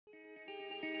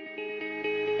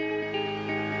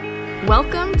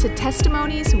Welcome to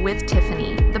Testimonies with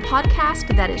Tiffany, the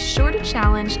podcast that is sure to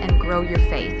challenge and grow your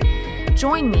faith.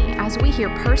 Join me as we hear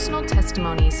personal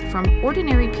testimonies from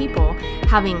ordinary people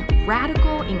having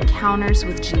radical encounters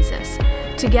with Jesus.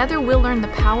 Together, we'll learn the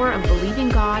power of believing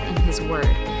God and His Word.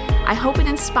 I hope it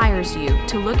inspires you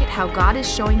to look at how God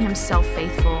is showing Himself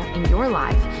faithful in your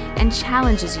life and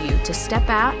challenges you to step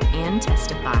out and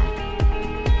testify.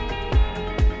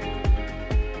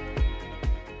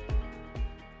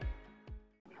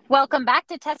 Welcome back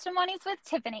to Testimonies with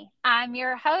Tiffany. I'm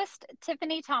your host,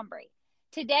 Tiffany Tombury.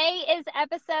 Today is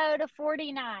episode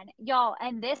 49, y'all,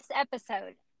 and this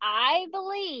episode, I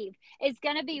believe, is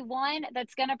going to be one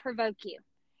that's going to provoke you.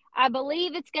 I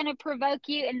believe it's going to provoke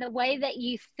you in the way that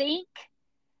you think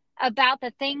about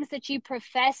the things that you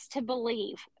profess to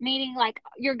believe, meaning like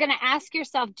you're going to ask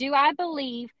yourself, do I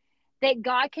believe that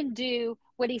God can do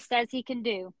what He says He can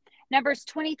do? Numbers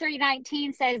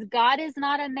 23:19 says, God is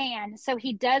not a man, so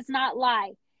He does not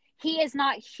lie. He is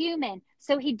not human,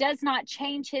 so He does not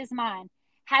change His mind.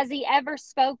 Has He ever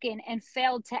spoken and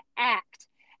failed to act?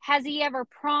 Has He ever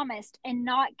promised and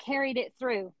not carried it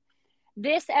through?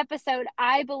 This episode,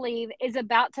 I believe, is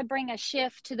about to bring a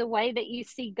shift to the way that you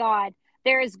see God.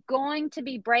 There is going to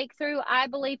be breakthrough, I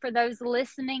believe, for those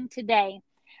listening today,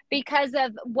 because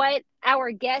of what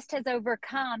our guest has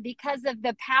overcome, because of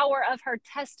the power of her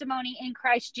testimony in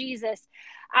Christ Jesus.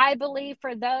 I believe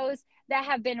for those that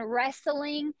have been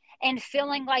wrestling and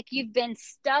feeling like you've been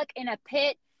stuck in a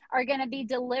pit are going to be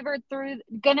delivered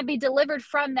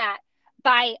from that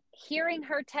by hearing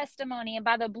her testimony and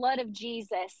by the blood of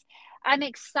Jesus. I'm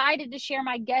excited to share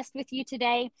my guest with you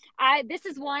today. This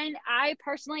is one I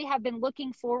personally have been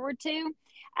looking forward to.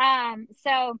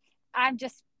 So I'm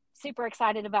just super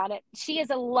excited about it. She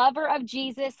is a lover of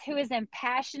Jesus who is in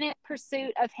passionate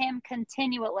pursuit of Him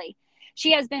continually.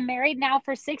 She has been married now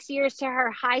for 6 years to her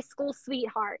high school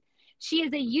sweetheart. She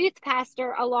is a youth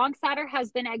pastor alongside her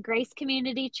husband at Grace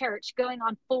Community Church, going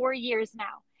on 4 years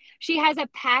now. She has a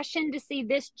passion to see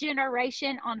this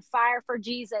generation on fire for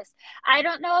Jesus. I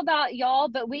don't know about y'all,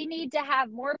 but we need to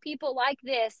have more people like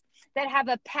this that have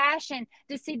a passion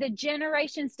to see the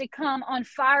generations to come on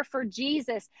fire for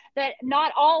Jesus, that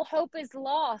not all hope is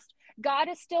lost. God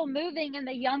is still moving in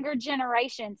the younger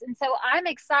generations. And so I'm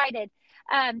excited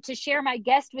to share my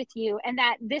guest with you, and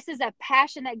that this is a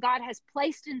passion that God has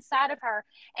placed inside of her,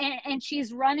 and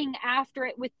she's running after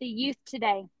it with the youth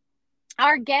today.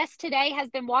 Our guest today has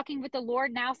been walking with the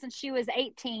Lord now since she was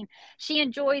 18. She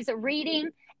enjoys reading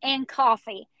and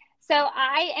coffee. So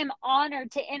I am honored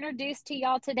to introduce to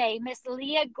y'all today Miss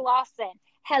Leah Glosson.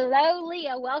 Hello,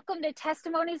 Leah. Welcome to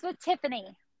Testimonies with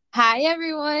Tiffany. Hi,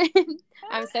 everyone.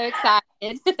 I'm so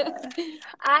excited.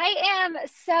 I am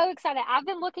so excited. I've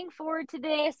been looking forward to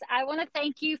this. I want to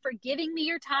thank you for giving me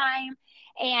your time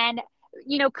and,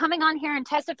 coming on here and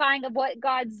testifying of what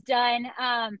God's done.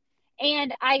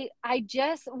 And I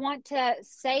just want to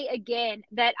say again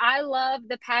that I love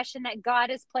the passion that God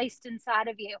has placed inside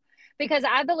of you, because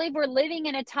I believe we're living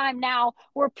in a time now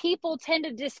where people tend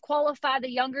to disqualify the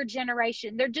younger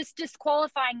generation. They're just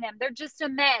disqualifying them. They're just a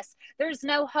mess. There's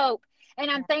no hope.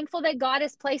 And I'm thankful that God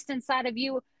has placed inside of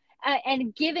you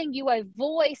and giving you a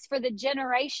voice for the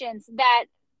generations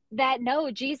that know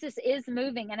Jesus is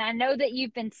moving. And I know that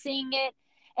you've been seeing it.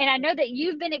 And I know that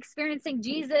you've been experiencing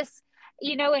Jesus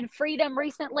in freedom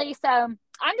recently. So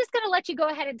I'm just going to let you go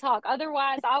ahead and talk.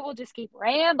 Otherwise, I will just keep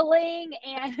rambling.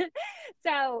 And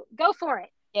so go for it.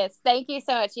 Yes. Thank you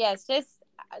so much. Yes.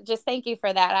 Just thank you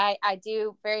for that. I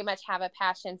do very much have a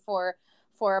passion for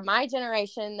my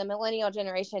generation, the millennial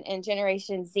generation, and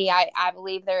Generation Z. I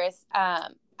believe there is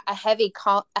a heavy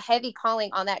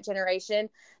calling on that generation.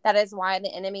 That is why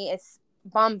the enemy is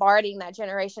bombarding that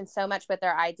generation so much with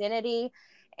their identity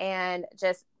and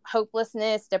just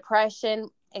hopelessness, depression,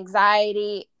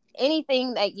 anxiety,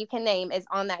 anything that you can name is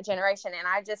on that generation. And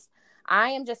I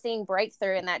am just seeing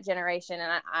breakthrough in that generation,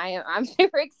 and I'm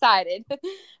super excited.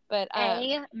 But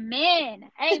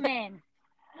amen.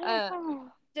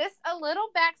 Just a little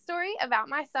backstory about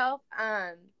myself.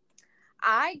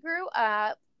 I grew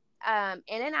up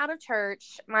in and out of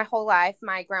church my whole life.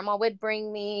 My grandma would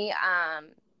bring me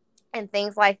and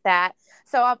things like that.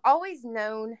 So I've always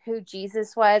known who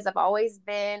Jesus was. I've always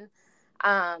been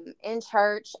in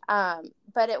church.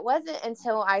 But it wasn't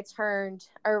until I turned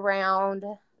around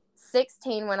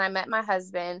 16 when I met my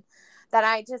husband that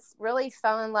I just really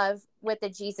fell in love with the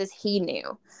Jesus he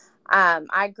knew.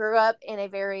 I grew up in a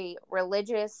very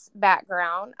religious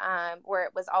background where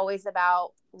it was always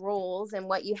about rules and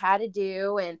what you had to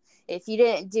do. And if you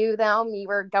didn't do them, you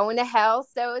were going to hell.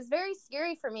 So it was very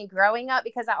scary for me growing up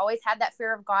because I always had that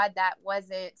fear of God that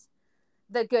wasn't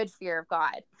the good fear of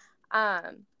God.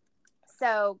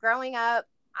 So growing up,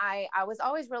 I was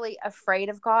always really afraid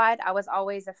of God. I was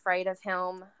always afraid of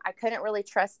him. I couldn't really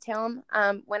trust him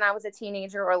when I was a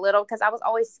teenager or little, because I was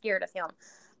always scared of him.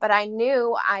 But I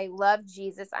knew I loved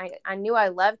Jesus. I knew I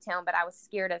loved him, but I was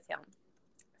scared of him.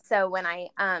 So when I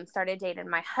started dating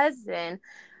my husband,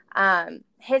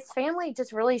 his family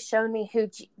just really showed me who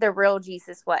the real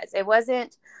Jesus was. It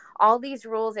wasn't all these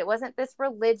rules. It wasn't this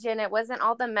religion. It wasn't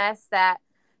all the mess that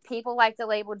people like to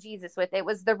label Jesus with. It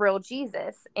was the real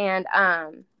Jesus. And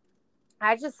I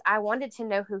wanted to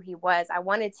know who he was. I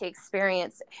wanted to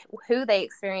experience who they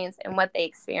experienced and what they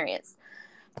experienced.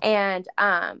 And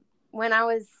when I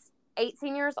was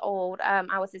 18 years old,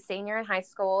 I was a senior in high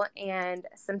school, and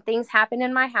some things happened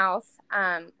in my house,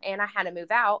 and I had to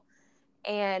move out.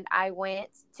 And I went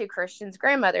to Christian's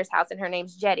grandmother's house, and her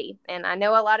name's Jetty. And I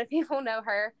know a lot of people know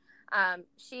her.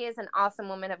 She is an awesome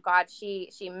woman of God. She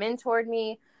mentored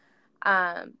me.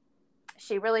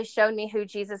 She really showed me who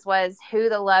Jesus was,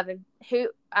 the love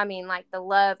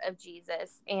of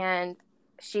Jesus. And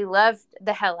she loved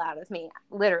the hell out of me,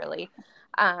 literally.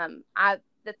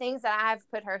 The things that I've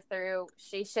put her through,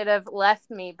 she should have left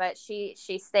me, but she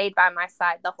stayed by my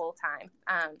side the whole time.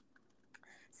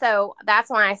 So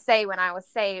that's why I say when I was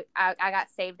saved, I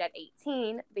got saved at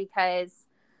 18, because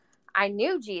I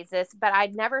knew Jesus, but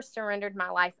I'd never surrendered my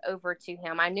life over to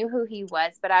him. I knew who he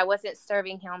was, but I wasn't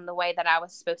serving him the way that I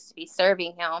was supposed to be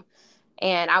serving him.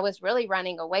 And I was really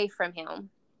running away from him.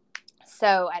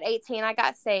 So at 18, I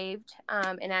got saved.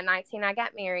 And at 19, I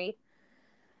got married.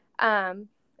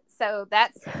 So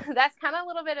that's kind of a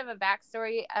little bit of a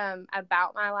backstory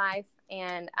about my life.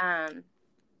 And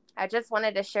I just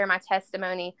wanted to share my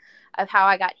testimony of how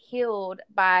I got healed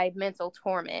by mental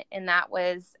torment. And that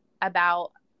was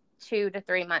about 2 to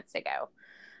 3 months ago.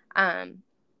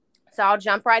 So I'll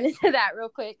jump right into that real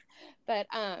quick. But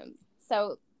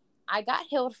so I got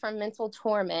healed from mental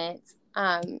torment.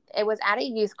 It was at a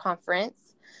youth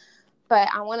conference. But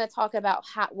I want to talk about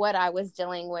what I was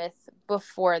dealing with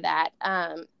before that.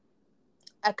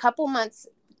 A couple months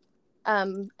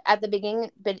at the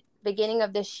beginning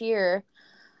of this year,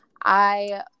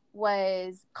 I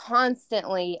was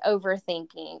constantly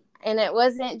overthinking. And it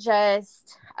wasn't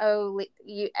just,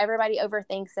 everybody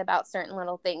overthinks about certain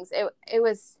little things. It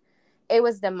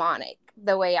was demonic,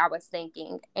 the way I was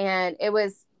thinking. And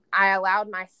I allowed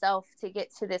myself to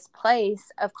get to this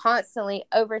place of constantly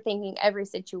overthinking every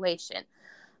situation.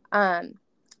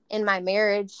 In my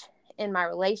marriage, in my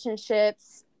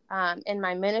relationships, in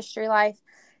my ministry life,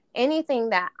 anything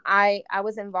that I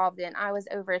was involved in, I was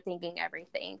overthinking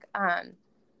everything.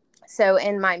 So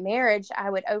in my marriage, I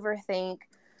would overthink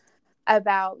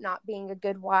about not being a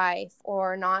good wife,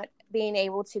 or not being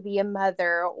able to be a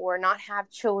mother, or not have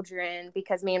children,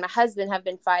 because me and my husband have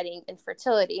been fighting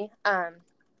infertility.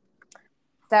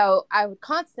 So I would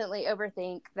constantly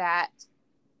overthink that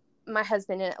my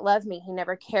husband didn't love me. He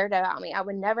never cared about me. I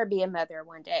would never be a mother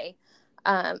one day.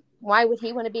 Why would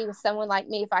he want to be with someone like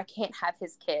me if I can't have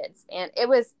his kids? And it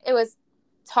was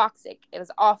toxic. It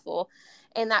was awful.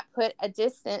 And that put a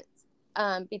distance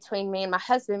between me and my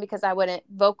husband, because I wouldn't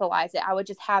vocalize it. I would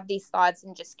just have these thoughts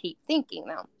and just keep thinking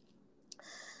them.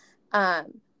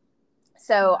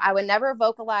 So I would never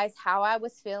vocalize how I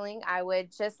was feeling. I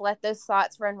would just let those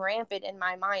thoughts run rampant in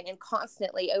my mind and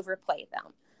constantly overplay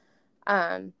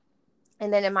them.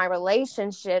 And then in my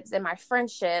relationships and my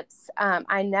friendships,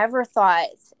 I never thought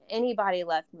anybody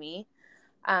loved me.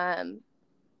 And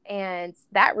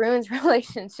that ruins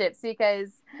relationships,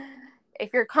 because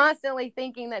if you're constantly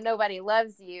thinking that nobody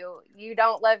loves you, you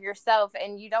don't love yourself,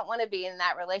 and you don't want to be in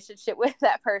that relationship with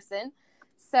that person.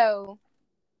 So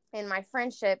in my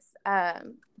friendships,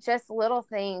 just little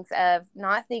things of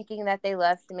not thinking that they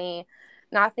loved me,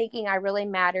 not thinking I really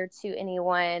mattered to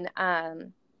anyone.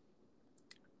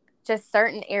 Just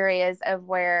certain areas of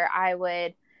where I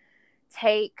would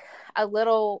take a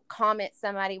little comment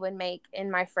somebody would make in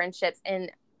my friendships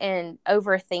and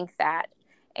overthink that.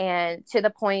 And to the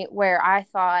point where I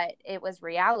thought it was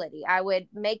reality. I would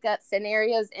make up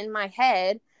scenarios in my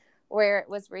head where it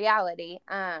was reality,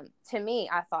 to me,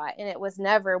 I thought. And it was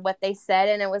never what they said,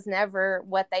 and it was never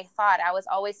what they thought. I was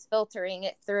always filtering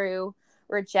it through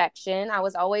rejection. I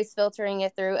was always filtering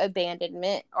it through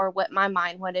abandonment, or what my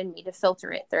mind wanted me to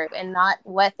filter it through, and not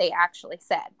what they actually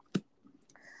said.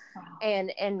 Wow.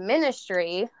 And in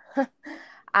ministry,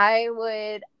 I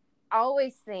would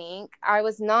always think I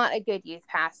was not a good youth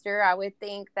pastor. I would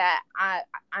think that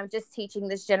I'm just teaching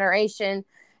this generation,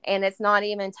 and it's not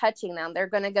even touching them. They're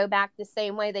going to go back the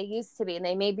same way they used to be. And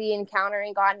they may be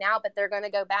encountering God now, but they're going to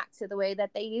go back to the way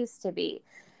that they used to be.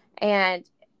 And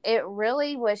it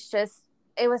really was just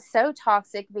was so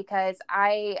toxic because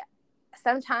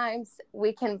sometimes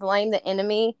we can blame the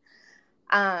enemy.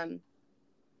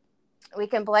 We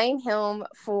can blame him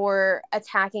for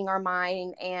attacking our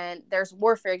mind, and there's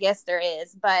warfare. Yes, there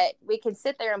is, but we can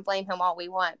sit there and blame him all we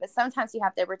want. But sometimes you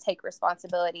have to take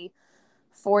responsibility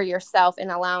for yourself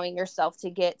and allowing yourself to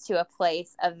get to a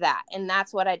place of that. And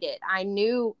that's what I did. I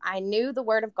knew the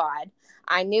word of God.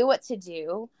 I knew what to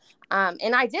do.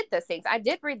 And I did those things. I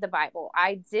did read the Bible.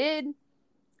 I did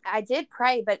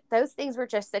pray, but those things were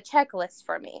just a checklist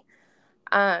for me.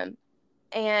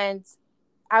 And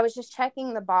I was just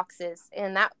checking the boxes,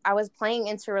 and that I was playing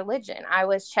into religion. I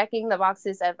was checking the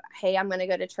boxes of, hey, I'm going to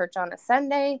go to church on a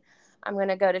Sunday. I'm going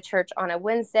to go to church on a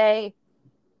Wednesday.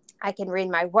 I can read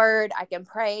my word. I can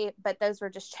pray, but those were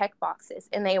just check boxes,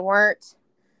 and they weren't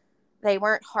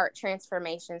heart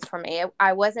transformations for me.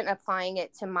 I wasn't applying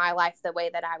it to my life the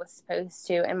way that I was supposed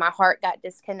to. And my heart got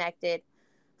disconnected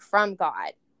from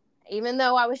God. Even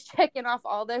though I was checking off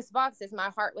all those boxes, my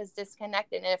heart was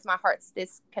disconnected. And if my heart's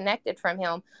disconnected from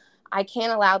him, I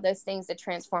can't allow those things to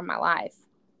transform my life.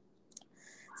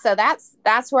 So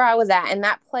that's where I was at. In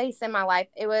that place in my life,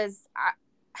 it was,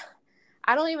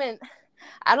 I don't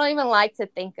even like to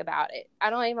think about it. I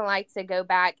don't even like to go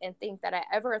back and think that I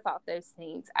ever thought those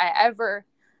things. I ever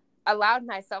allowed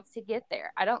myself to get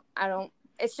there. I don't,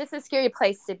 it's just a scary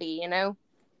place to be,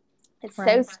 it's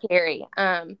Right. so scary.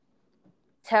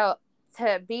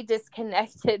 To be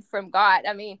disconnected from God.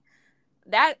 I mean,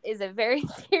 that is a very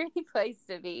scary place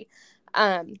to be.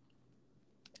 And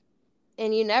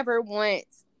you never want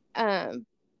to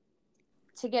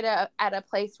get at a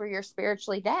place where you're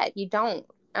spiritually dead. You don't.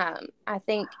 I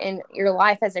think in your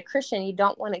life as a Christian, you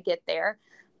don't want to get there.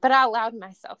 But I allowed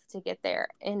myself to get there.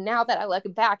 And now that I look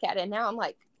back at it, now I'm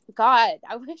like, God,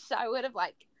 I wish I would have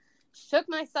shook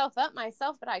myself up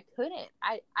myself, but I couldn't.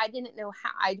 I didn't know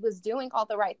how. I was doing all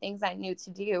the right things I knew to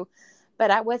do,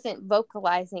 but I wasn't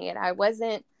vocalizing it. I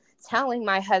wasn't telling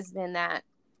my husband that,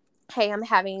 hey, I'm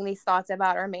having these thoughts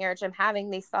about our marriage. I'm having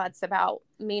these thoughts about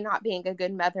me not being a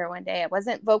good mother one day. I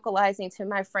wasn't vocalizing to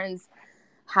my friends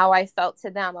how I felt to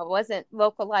them. I wasn't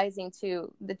vocalizing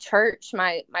to the church,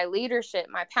 my leadership,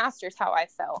 my pastors, how I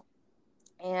felt.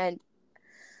 And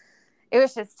it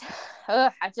was just,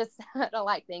 I don't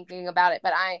like thinking about it,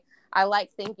 but I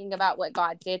like thinking about what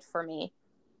God did for me.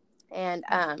 And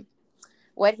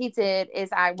what he did is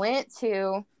I went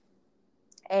to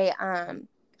a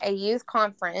youth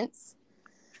conference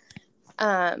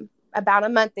about a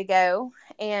month ago,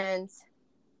 and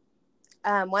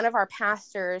one of our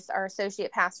pastors, our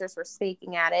associate pastors, were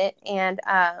speaking at it, and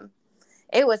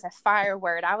it was a fire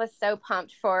word. I was so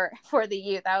pumped for the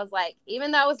youth. I was like,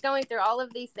 even though I was going through all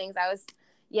of these things, I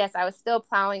was still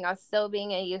plowing. I was still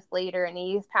being a youth leader and a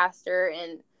youth pastor,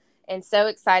 and so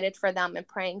excited for them and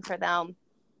praying for them.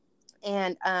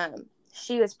 And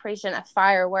she was preaching a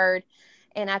fire word.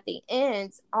 And at the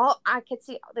end, I could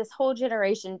see this whole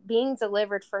generation being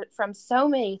delivered from so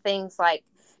many things, like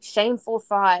shameful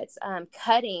thoughts,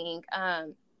 cutting,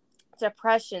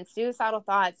 depression, suicidal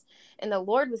thoughts. And the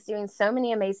Lord was doing so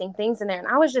many amazing things in there. And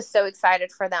I was just so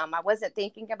excited for them. I wasn't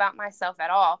thinking about myself at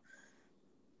all.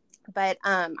 But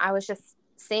I was just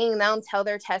seeing them tell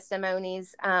their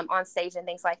testimonies on stage and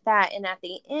things like that. And at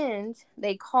the end,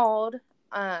 they called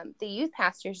the youth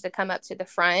pastors to come up to the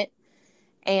front,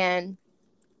 and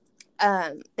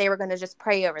they were going to just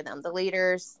pray over them. The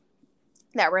leaders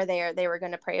that were there, they were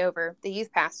going to pray over the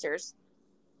youth pastors.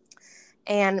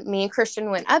 And me and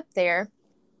Christian went up there,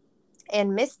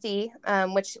 and Misty,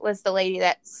 which was the lady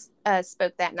that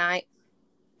spoke that night,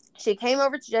 she came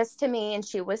over just to me, and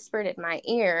she whispered in my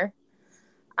ear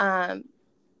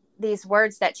these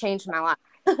words that changed my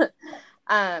life.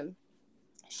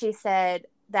 She said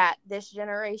that this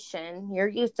generation, your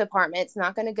youth department's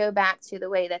not going to go back to the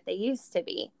way that they used to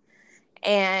be.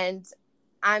 And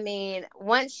I mean,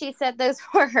 once she said those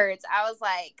words, I was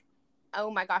like,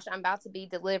 oh my gosh, I'm about to be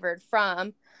delivered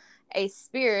from a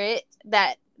spirit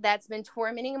that's been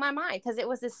tormenting my mind, because it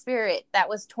was a spirit that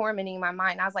was tormenting my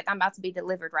mind. I was like, I'm about to be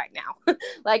delivered right now.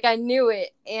 Like, I knew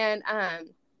it. And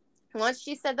once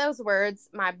she said those words,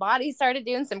 my body started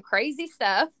doing some crazy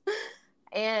stuff.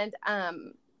 And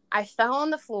I fell on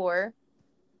the floor,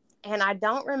 and I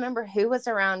don't remember who was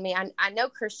around me. I know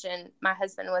Christian, my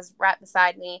husband, was right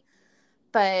beside me,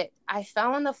 but I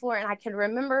fell on the floor, and I could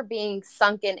remember being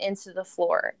sunken into the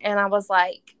floor. And I was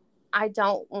like, I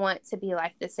don't want to be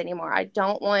like this anymore. I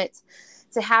don't want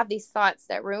to have these thoughts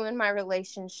that ruin my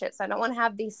relationships. I don't want to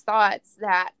have these thoughts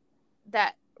that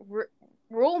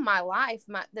rule my life,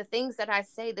 the things that I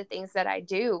say, the things that I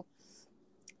do.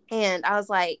 And I was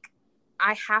like,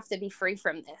 I have to be free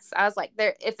from this. I was like,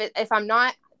 if I'm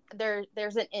not,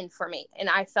 there's an end for me. And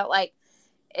I felt like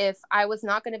if I was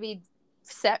not going to be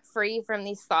set free from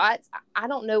these thoughts, I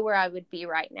don't know where I would be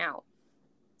right now.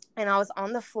 And I was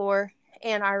on the floor,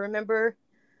 and I remember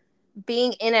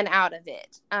being in and out of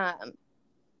it.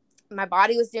 My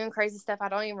body was doing crazy stuff. I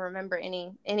don't even remember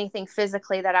anything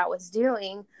physically that I was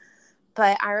doing,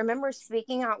 but I remember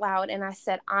speaking out loud, and I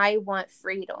said, I want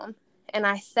freedom. And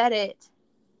I said it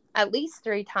at least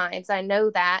 3 times. I know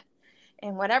that.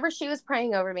 And whatever she was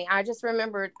praying over me, I just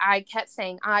remembered, I kept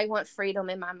saying, I want freedom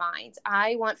in my mind.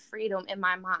 I want freedom in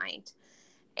my mind.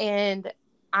 And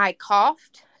I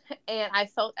coughed, and I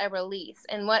felt a release.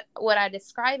 And what I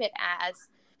describe it as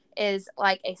is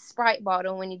like a Sprite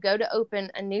bottle. When you go to open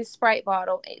a new Sprite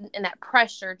bottle, and that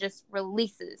pressure just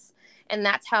releases. And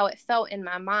that's how it felt in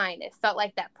my mind. It felt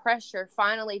like that pressure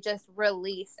finally just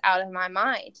released out of my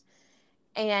mind.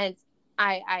 And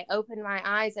I opened my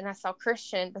eyes, and I saw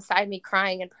Christian beside me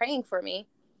crying and praying for me.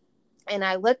 And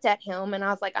I looked at him, and I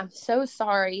was like, I'm so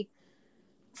sorry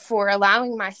for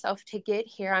allowing myself to get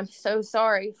here. I'm so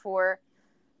sorry for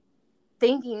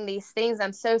thinking these things.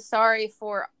 I'm so sorry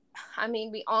for,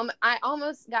 I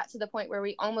almost got to the point where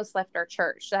we almost left our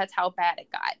church. That's how bad it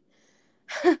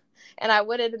got. And I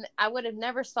would have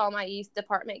never saw my youth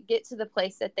department get to the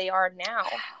place that they are now.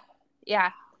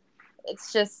 Yeah.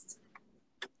 It's just,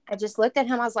 I just looked at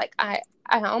him. I was like, I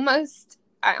almost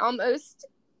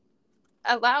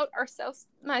allowed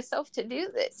myself to do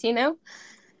this,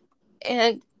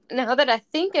 And now that I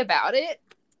think about it,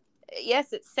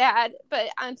 yes, it's sad, but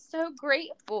I'm so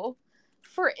grateful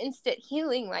for instant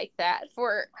healing like that.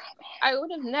 I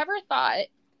would have never thought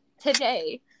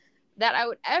today that I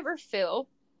would ever feel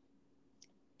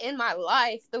in my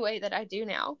life the way that I do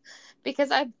now,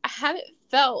 because I haven't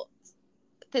felt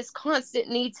this constant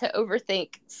need to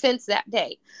overthink since that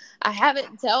day. I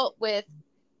haven't dealt with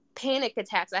panic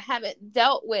attacks. I haven't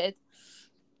dealt with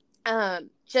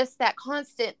just that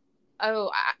constant,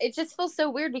 it just feels so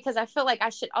weird, because I feel like I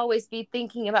should always be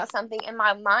thinking about something, and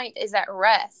my mind is at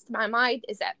rest. My mind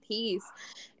is at peace.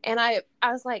 And I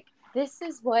was like, this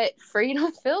is what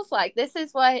freedom feels like. This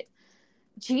is what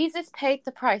Jesus paid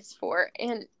the price for.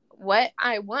 And what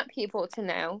I want people to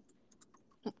know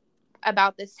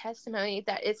about this testimony,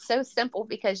 that it's so simple,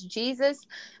 because Jesus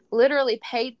literally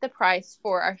paid the price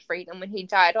for our freedom when he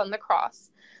died on the cross.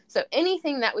 So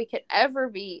anything that we could ever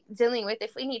be dealing with,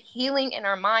 if we need healing in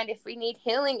our mind, if we need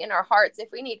healing in our hearts,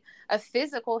 if we need a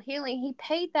physical healing, he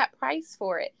paid that price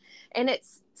for it. And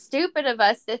it's stupid of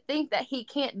us to think that he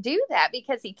can't do that,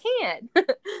 because he can.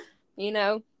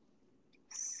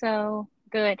 So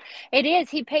good. It is.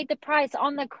 He paid the price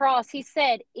on the cross. He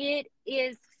said, it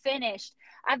is finished.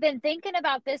 I've been thinking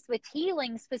about this with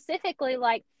healing specifically.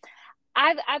 Like,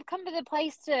 I've come to the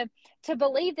place to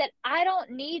believe that I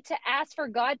don't need to ask for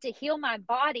God to heal my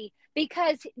body,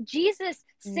 because Jesus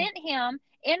sent him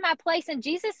in my place, and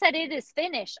Jesus said it is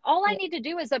finished. All I need to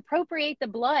do is appropriate the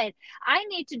blood. I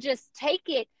need to just take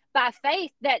it by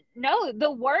faith that no,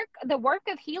 the work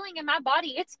of healing in my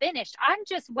body, it's finished. I'm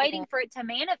just waiting for it to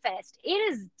manifest. It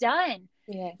is done.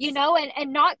 Yes.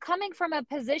 And not coming from a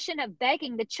position of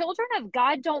begging. The children of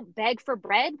God don't beg for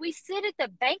bread. We sit at the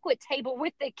banquet table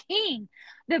with the King,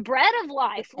 the bread of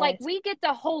life. Yes. Like, we get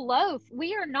the whole loaf.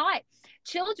 We are not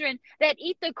children that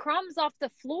eat the crumbs off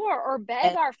the floor or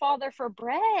beg our Father for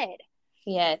bread.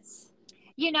 Yes.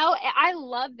 I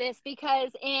love this, because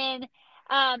in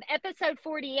episode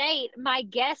 48, my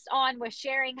guest was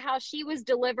sharing how she was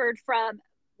delivered from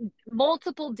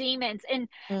multiple demons,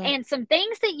 and some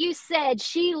things that you said,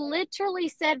 she literally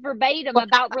said verbatim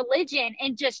about religion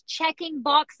and just checking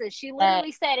boxes. She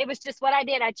literally said it was just what I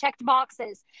did. I checked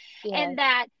boxes. Yes. And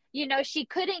that, she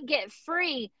couldn't get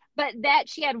free, but that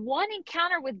she had one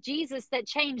encounter with Jesus that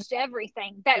changed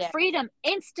everything. That freedom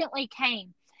instantly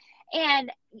came.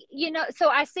 And, so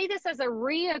I see this as a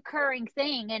reoccurring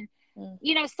thing. And,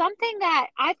 something that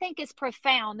I think is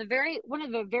profound, one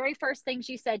of the very first things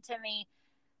you said to me,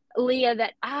 Leah,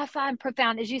 that I find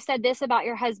profound, is you said this about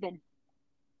your husband.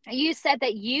 You said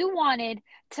that you wanted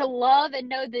to love and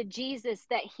know the Jesus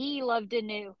that he loved and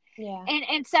knew. Yeah.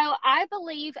 And so I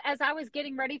believe, as I was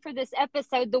getting ready for this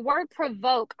episode, the word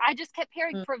provoke, I just kept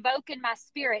hearing provoke in my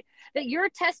spirit, that your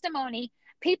testimony,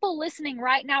 people listening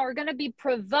right now, are going to be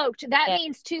provoked. That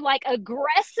means to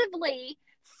aggressively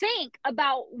think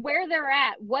about where they're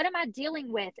at. What am I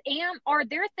dealing with? Are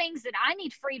there things that I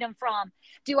need freedom from?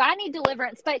 Do I need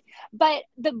deliverance? But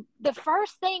the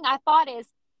first thing I thought is,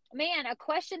 man, a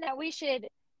question that we should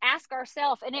ask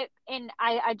ourselves, and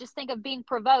I just think of being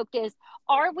provoked, is,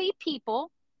 are we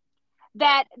people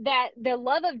that the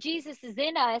love of Jesus is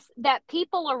in us, that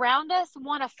people around us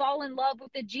want to fall in love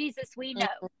with the Jesus we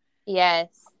know. Yes.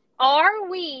 Are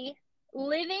we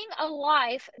living a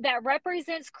life that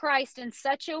represents Christ in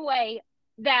such a way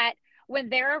that when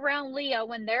they're around Leah,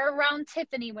 when they're around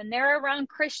Tiffany, when they're around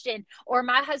Christian or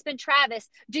my husband Travis,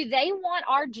 do they want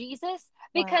our Jesus?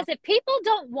 Because if people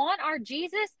don't want our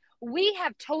Jesus, we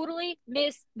have totally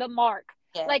missed the mark.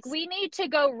 Yes. Like, we need to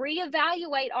go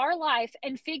reevaluate our life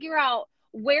and figure out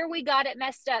where we got it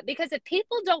messed up. Because if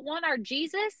people don't want our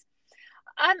Jesus,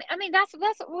 I mean, that's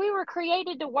we were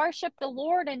created to worship the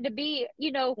Lord and to be,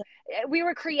 you know, we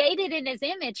were created in his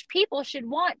image. People should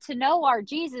want to know our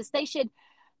Jesus. They should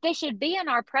be in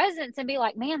our presence and be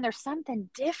like, man, there's something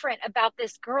different about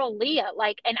this girl, Leah.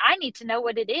 Like, and I need to know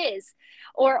what it is.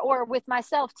 Or with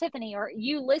myself, Tiffany, or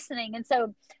you listening. And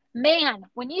so, man,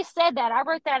 when you said that, I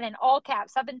wrote that in all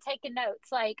caps. I've been taking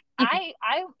notes. Like, I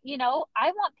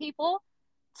want people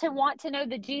to want to know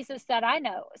the Jesus that I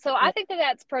know. So I think that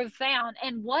that's profound.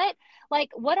 And what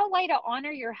a way to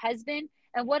honor your husband,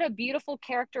 and what a beautiful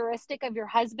characteristic of your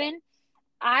husband.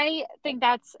 I think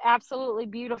that's absolutely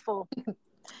beautiful.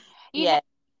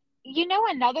 You know,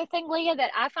 another thing, Leah,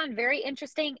 that I find very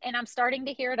interesting, and I'm starting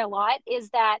to hear it a lot, is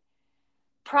that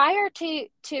prior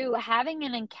to having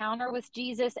an encounter with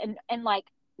Jesus and like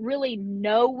really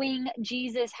knowing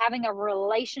Jesus, having a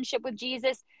relationship with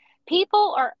Jesus,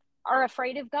 people are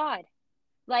afraid of God,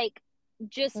 like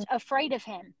just afraid of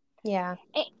him. Yeah.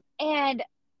 And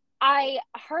I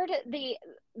heard the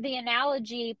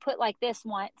analogy put like this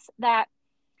once, that,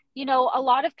 you know, a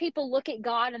lot of people look at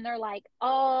God and they're like,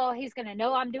 oh, he's going to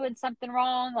know I'm doing something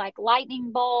wrong, like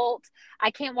lightning bolt.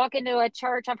 I can't walk into a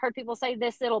church. I've heard people say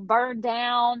this, it'll burn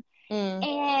down.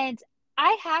 And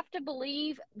I have to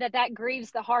believe that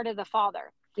grieves the heart of the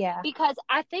Father. Yeah. Because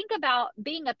I think about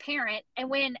being a parent, and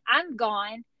when I'm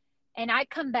gone and I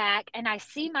come back and I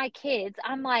see my kids,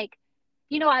 I'm like,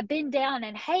 you know, I've been down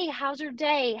and, hey, how's your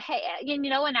day? Hey, you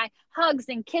know, and I hugs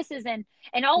and kisses and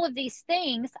all of these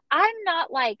things. I'm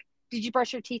not like, did you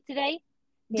brush your teeth today?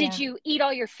 Yeah. Did you eat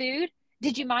all your food?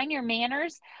 Did you mind your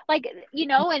manners? Like, you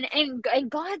know, and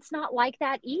God's not like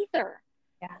that either.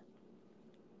 Yeah.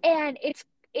 And it's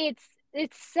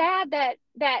sad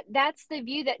that's the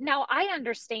view that, now I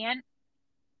understand,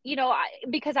 you know,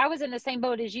 because I was in the same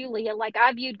boat as you, Leah. Like,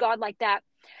 I viewed God like that.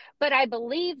 But I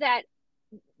believe that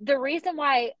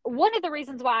one of the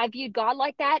reasons why I viewed God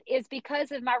like that is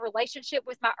because of my relationship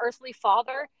with my earthly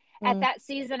father at that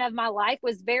season of my life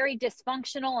was very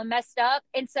dysfunctional and messed up.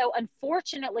 And so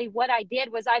unfortunately, what I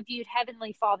did was I viewed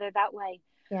Heavenly Father that way.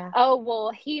 Yeah. Oh,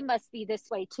 well, he must be this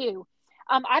way too.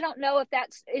 I don't know if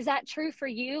is that true for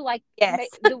you? Like, yes.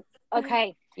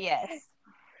 Okay. Yes.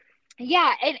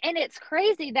 Yeah. And it's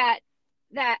crazy that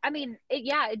I mean,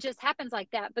 it just happens like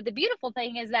that. But the beautiful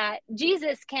thing is that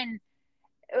Jesus can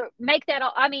make that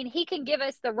all, I mean, he can give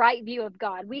us the right view of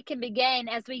God. We can begin,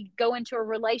 as we go into a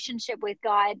relationship with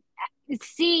God,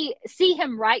 see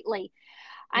him rightly.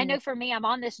 I know for me, I'm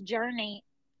on this journey.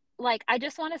 Like, I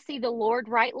just want to see the Lord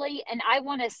rightly, and I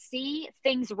want to see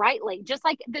things rightly. Just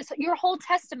like this, your whole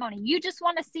testimony, you just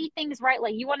want to see things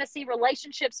rightly. You want to see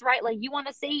relationships rightly. You want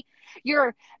to see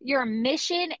your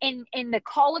mission and the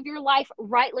call of your life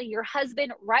rightly, your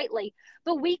husband rightly.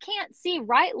 But we can't see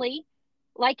rightly,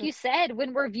 like you said,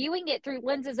 when we're viewing it through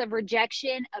lenses of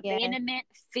rejection, abandonment,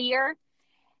 fear.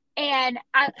 And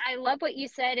I love what you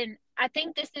said. And I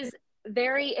think this is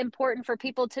very important for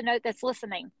people to note that's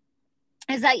listening,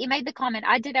 is that you made the comment,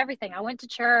 I did everything. I went to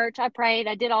church, I prayed,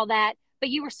 I did all that, but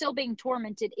you were still being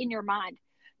tormented in your mind.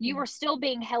 You were still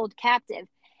being held captive.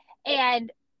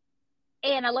 And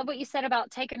I love what you said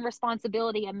about taking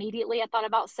responsibility. Immediately, I thought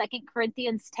about 2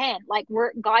 Corinthians 10, like,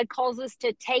 where God calls us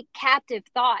to take captive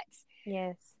thoughts.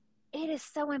 Yes. It is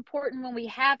so important when we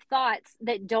have thoughts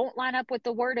that don't line up with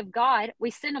the word of God, we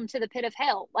send them to the pit of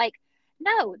hell. Like,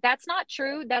 no, that's not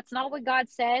true. That's not what God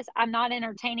says. I'm not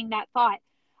entertaining that thought.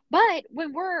 But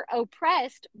when we're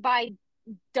oppressed by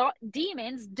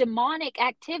demons, demonic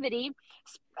activity,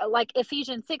 like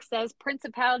Ephesians 6 says,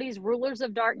 principalities, rulers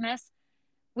of darkness,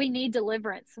 we need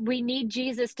deliverance. We need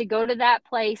Jesus to go to that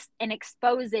place and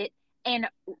expose it and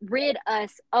rid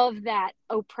us of that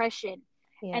oppression.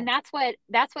 Yes. And that's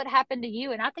what happened to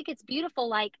you. And I think it's beautiful.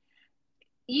 Like,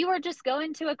 you were just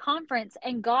going to a conference,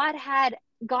 and God had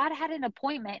an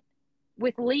appointment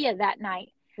with Leah that night.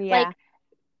 Yeah. Like,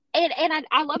 and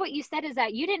I love what you said, is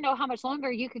that you didn't know how much longer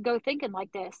you could go thinking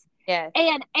like this. Yes.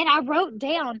 And I wrote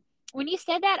down, when you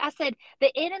said that, I said,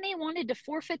 the enemy wanted to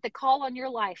forfeit the call on your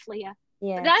life, Leah.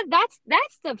 Yes.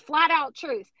 That's the flat out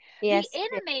truth. Yes. The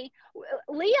enemy,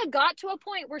 Leah got to a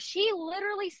point where she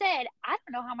literally said, I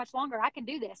don't know how much longer I can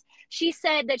do this. She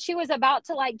said that she was about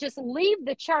to like just leave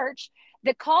the church.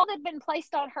 The call had been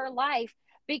placed on her life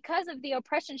because of the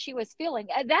oppression she was feeling.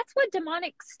 That's what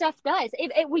demonic stuff does.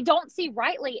 We don't see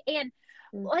rightly. And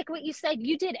like what you said,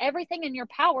 you did everything in your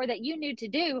power that you knew to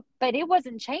do, but it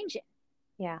wasn't changing.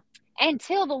 Yeah.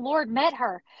 Until the Lord met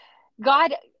her.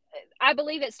 God, I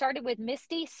believe it started with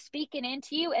Misty speaking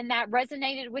into you, and that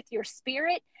resonated with your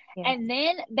spirit. Yes. And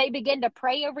then they began to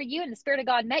pray over you, and the Spirit of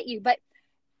God met you. But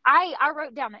I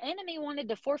wrote down, the enemy wanted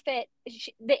to forfeit.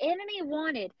 The enemy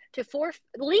wanted to forfeit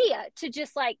Leah to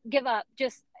just like give up.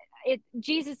 Just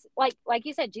Jesus, like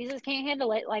you said, Jesus can't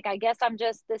handle it. Like, I guess I'm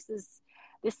just, this is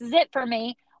it for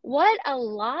me. What a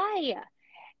lie.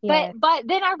 Yes. But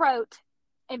then I wrote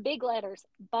in big letters,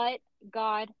 but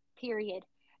God, period.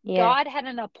 Yes. God had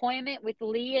an appointment with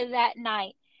Leah that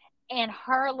night, and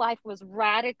her life was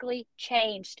radically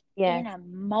changed. Yes. In a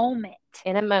moment.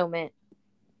 In a moment.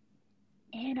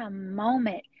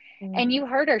 Mm-hmm. And you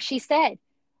heard her. She said,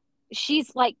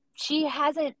 she's like, she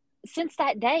hasn't, since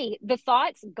that day, the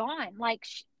thought's gone. Like,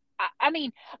 I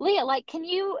mean, Leah, like, can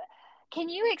you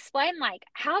explain, like,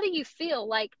 how do you feel?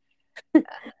 Like,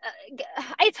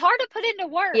 it's hard to put into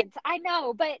words. Yeah. I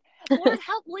know, but Lord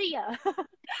help Leah.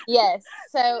 Yes.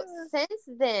 So since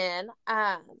then,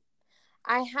 I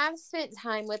have spent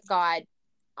time with God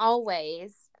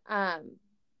always,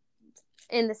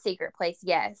 in the secret place.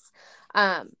 Yes.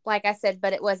 Like I said,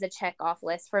 but it was a check off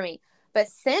list for me. But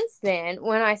since then,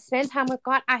 when I spend time with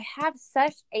God, I have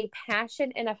such a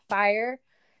passion and a fire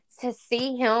to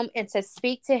see him and to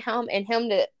speak to him, and him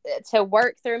to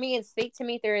work through me and speak to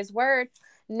me through his word.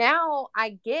 Now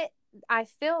I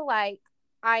feel like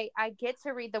I get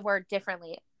to read the word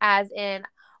differently, as in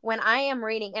when I am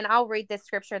reading, and I'll read this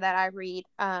scripture that I read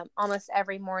almost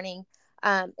every morning.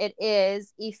 It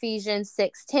is Ephesians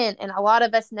 6:10, and a lot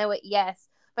of us know it, yes,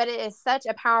 but it is such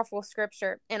a powerful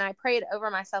scripture, and I pray it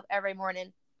over myself every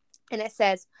morning. And it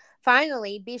says,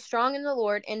 "Finally, be strong in the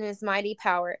Lord and his mighty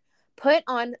power. Put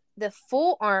on the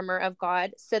full armor of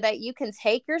God so that you can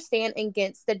take your stand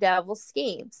against the devil's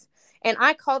schemes." And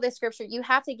I call this scripture, you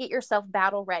have to get yourself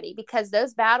battle ready, because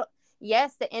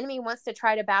yes, the enemy wants to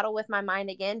try to battle with my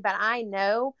mind again, but I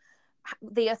know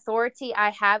the authority I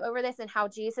have over this, and how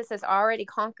Jesus has already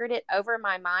conquered it over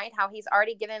my mind, how he's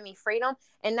already given me freedom.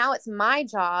 And now it's my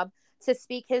job to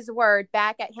speak his word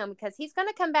back at him, because he's going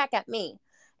to come back at me.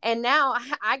 And now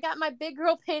I got my big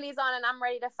girl panties on, and I'm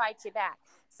ready to fight you back.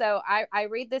 So I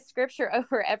read this scripture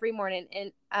over every morning,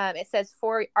 and it says,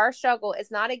 "For our struggle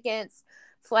is not against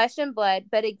flesh and blood,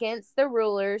 but against the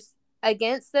rulers,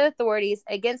 against the authorities,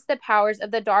 against the powers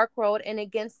of the dark world, and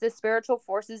against the spiritual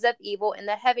forces of evil in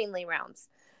the heavenly realms.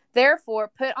 Therefore,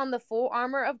 put on the full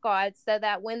armor of God, so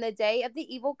that when the day of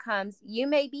the evil comes, you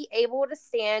may be able to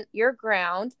stand your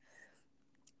ground.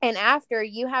 And after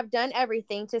you have done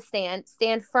everything to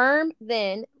stand firm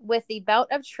then, with the belt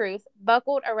of truth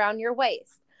buckled around your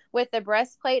waist, with the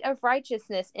breastplate of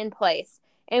righteousness in place,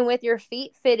 and with your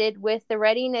feet fitted with the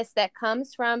readiness that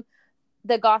comes from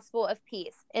the gospel of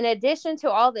peace. In addition to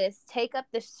all this, take up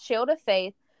the shield of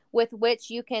faith, with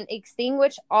which you can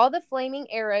extinguish all the flaming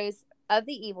arrows of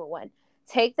the evil one.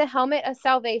 Take the helmet of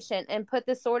salvation, and put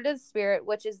the sword of the Spirit,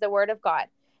 which is the word of God,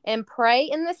 and pray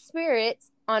in the Spirit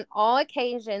on all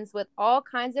occasions with all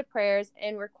kinds of prayers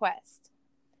and requests.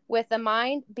 With the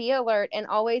mind, be alert, and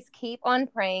always keep on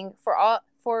praying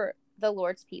for the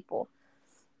Lord's people."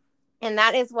 And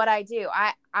that is what I do.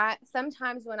 I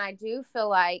sometimes, when I do feel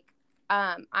like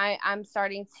I'm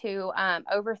starting to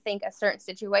overthink a certain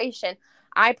situation,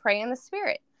 I pray in the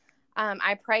Spirit.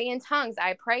 I pray in tongues.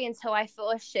 I pray until I feel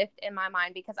a shift in my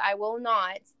mind, because I will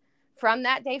not, from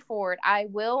that day forward, I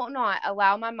will not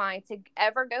allow my mind to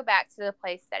ever go back to the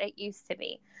place that it used to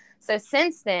be. So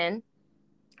since then,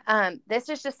 this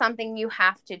is just something you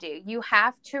have to do. You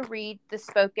have to read the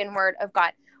spoken word of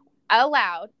God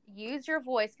aloud. Use your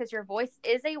voice, because your voice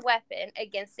is a weapon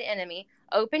against the enemy.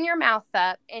 Open your mouth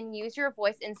up and use your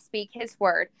voice and speak his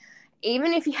word.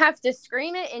 Even if you have to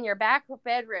scream it in your back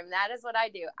bedroom, that is what I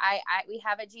do. We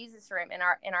have a Jesus room in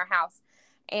our house,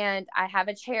 and I have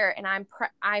a chair, and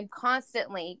I'm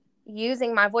constantly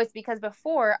using my voice, because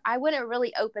before I wouldn't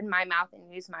really open my mouth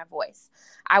and use my voice.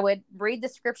 I would read the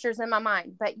scriptures in my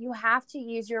mind, but you have to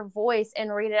use your voice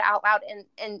and read it out loud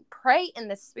and pray in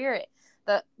the Spirit.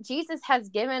 Jesus has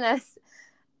given us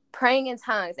praying in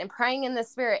tongues and praying in the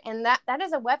Spirit, and that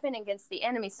is a weapon against the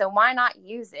enemy. So why not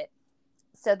use it?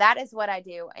 So that is what I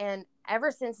do. And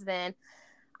ever since then,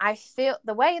 I feel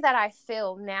the way that I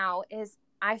feel now is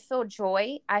I feel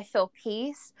joy. I feel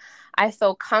peace. I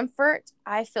feel comfort.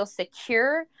 I feel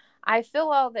secure. I feel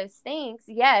all those things.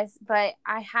 Yes, but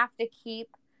I have to keep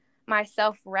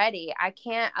myself ready. I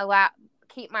can't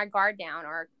keep my guard down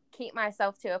or keep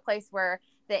myself to a place where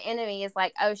the enemy is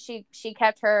like, oh, she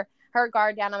kept her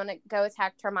guard down. I'm going to go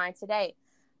attack her mind today.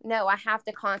 No, I have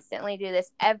to constantly do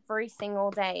this every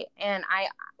single day. And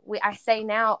I say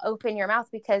now, open your mouth,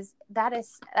 because that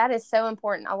is so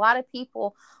important. A lot of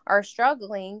people are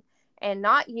struggling and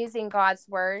not using God's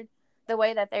word the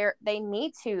way that they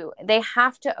need to. They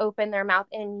have to open their mouth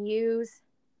and use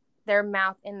their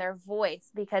mouth and their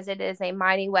voice, because it is a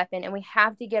mighty weapon, and we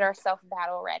have to get ourselves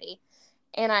battle ready.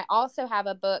 And I also have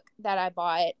a book that I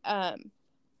bought.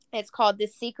 It's called The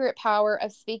Secret Power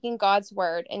of Speaking God's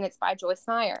Word, and it's by Joyce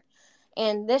Meyer.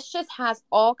 And this just has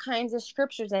all kinds of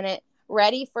scriptures in it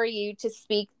ready for you to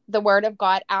speak the word of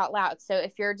God out loud. So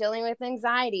if you're dealing with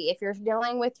anxiety, if you're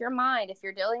dealing with your mind, if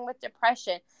you're dealing with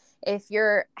depression, if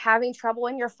you're having trouble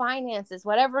in your finances,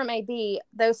 whatever it may be,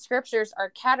 those scriptures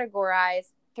are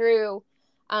categorized through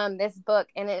this book.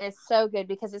 And it is so good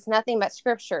because it's nothing but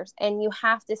scriptures, and you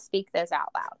have to speak those out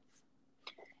loud.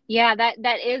 Yeah,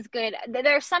 that is good.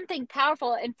 There's something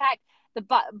powerful. In fact, the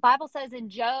Bible says in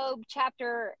Job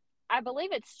chapter, I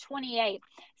believe it's 28,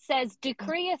 says,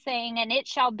 decree a thing and it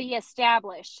shall be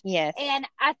established. Yes. And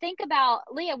I think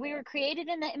about, Leah, we were created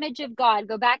in the image of God.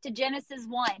 Go back to Genesis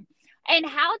 1. And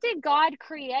how did God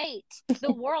create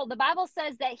the world? The Bible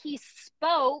says that he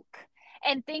spoke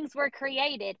and things were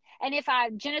created. And if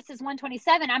Genesis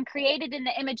 1:27, I'm created in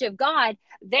the image of God.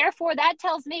 Therefore, that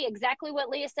tells me exactly what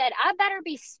Leah said. I better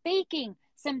be speaking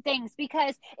some things,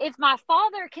 because if my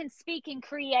Father can speak and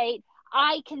create,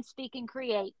 I can speak and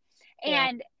create.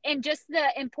 Yeah. And just the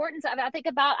importance of it, I think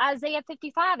about Isaiah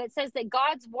 55. It says that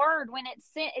God's word, when it's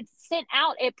sent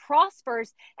out, it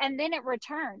prospers and then it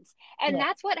returns. And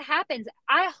that's what happens.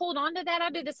 I hold on to that. I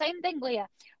do the same thing, Leah.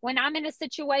 When I'm in a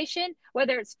situation,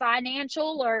 whether it's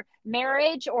financial or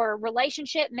marriage or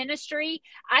relationship, ministry,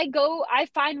 I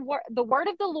find the word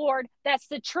of the Lord that's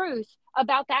the truth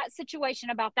about that situation,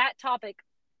 about that topic.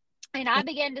 And I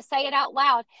began to say it out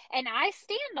loud. And I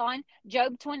stand on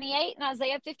Job 28 and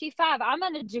Isaiah 55. I'm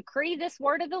going to decree this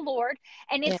word of the Lord,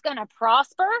 and it's going to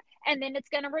prosper, and then it's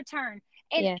going to return.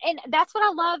 And that's what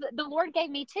I love. The Lord gave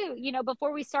me too,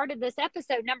 before we started this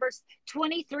episode, Numbers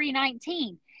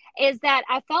 23:19, is that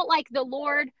I felt like the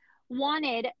Lord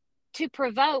wanted to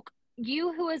provoke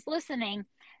you who is listening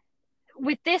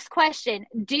with this question: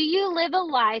 do you live a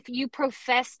life you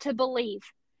profess to believe?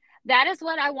 That is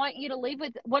what I want you to leave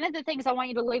with. One of the things I want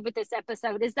you to leave with this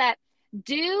episode is that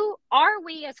are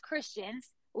we as Christians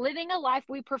living a life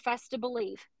we profess to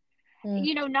believe?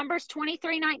 Numbers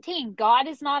 23:19, God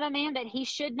is not a man that he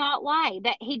should not lie,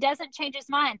 that he doesn't change his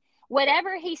mind.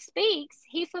 Whatever he speaks,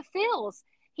 he fulfills.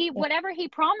 Whatever he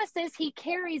promises, he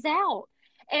carries out.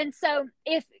 And so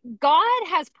if God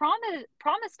has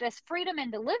promised us freedom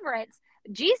and deliverance,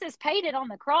 Jesus paid it on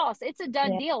the cross. It's a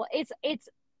done deal. It's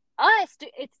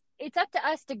up to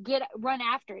us to run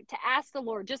after it, to ask the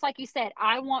Lord, just like you said,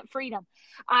 I want freedom.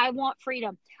 I want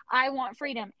freedom. I want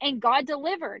freedom. And God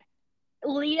delivered.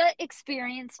 Leah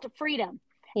experienced freedom.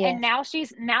 Yes. And now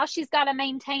she's got to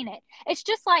maintain it. It's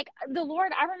just like the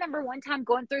Lord. I remember one time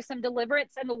going through some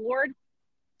deliverance, and the Lord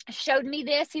showed me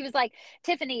this. He was like,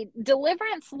 Tiffany,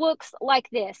 deliverance looks like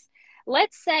this.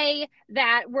 Let's say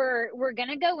that we're going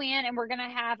to go in and we're going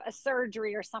to have a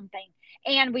surgery or something.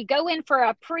 And we go in for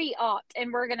a pre-op,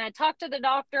 and we're going to talk to the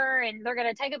doctor, and they're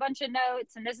going to take a bunch of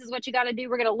notes. And this is what you got to do.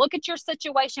 We're going to look at your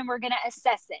situation. We're going to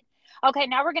assess it. Okay,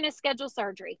 now we're going to schedule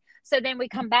surgery. So then we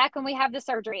come back and we have the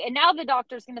surgery. And now the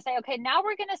doctor's going to say, okay, now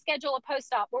we're going to schedule a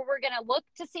post-op where we're going to look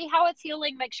to see how it's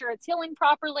healing, make sure it's healing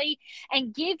properly,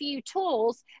 and give you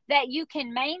tools that you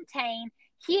can maintain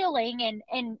healing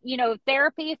and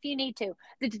therapy if you need to.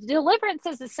 The deliverance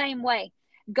is the same way.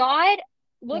 God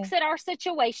looks at our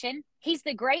situation. He's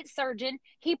the great surgeon.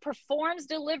 He performs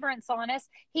deliverance on us.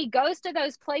 He goes to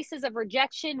those places of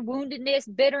rejection,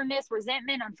 woundedness, bitterness,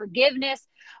 resentment, unforgiveness,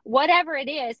 whatever it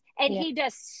is, and he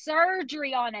does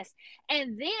surgery on us.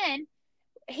 And then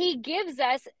he gives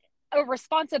us a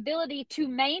responsibility to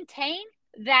maintain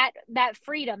that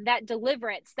freedom, that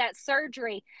deliverance, that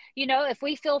surgery. If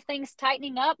we feel things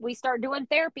tightening up, we start doing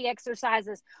therapy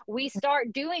exercises. We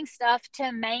start doing stuff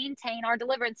to maintain our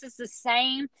deliverance. It's the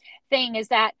same thing, is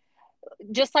that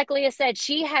just like Leah said,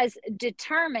 she has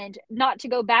determined not to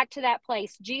go back to that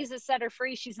place. Jesus set her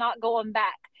free. She's not going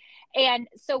back. And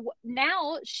so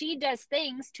now she does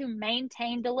things to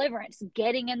maintain deliverance,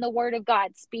 getting in the word of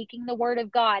God, speaking the word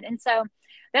of God. And so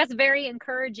that's very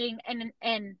encouraging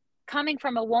and coming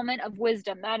from a woman of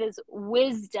wisdom. That is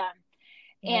wisdom.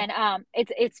 Yeah. And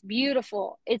it's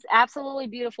beautiful. It's absolutely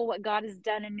beautiful what God has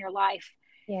done in your life.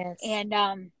 Yes. And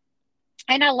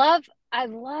I love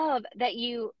that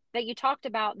you talked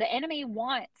about the enemy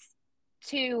wants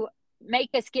to make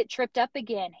us get tripped up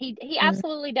again. He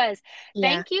absolutely does. Yeah.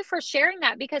 Thank you for sharing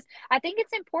that, because I think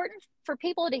it's important for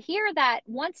people to hear that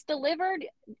once delivered,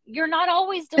 you're not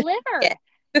always delivered.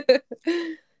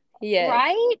 Yes.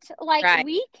 Right? Like, Right.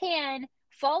 we can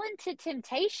fall into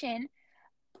temptation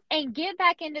and get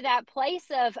back into that place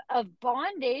of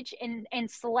bondage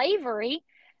and slavery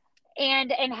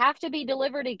and have to be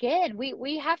delivered again.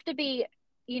 We have to be,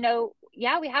 we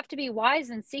have to be wise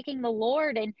in seeking the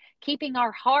Lord and keeping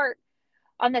our heart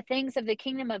on the things of the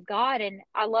kingdom of God. And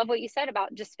I love what you said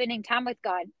about just spending time with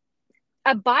God.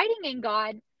 Abiding in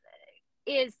God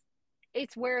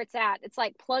it's where it's at. It's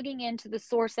like plugging into the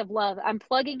source of love. I'm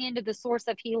plugging into the source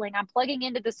of healing. I'm plugging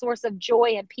into the source of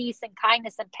joy and peace and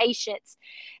kindness and patience.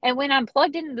 And when I'm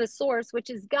plugged into the source, which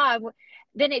is God,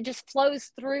 then it just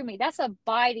flows through me. That's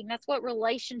abiding. That's what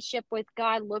relationship with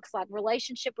God looks like.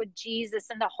 Relationship with Jesus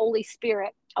and the Holy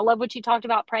Spirit. I love what you talked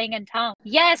about, praying in tongues.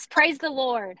 Yes, praise the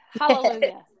Lord.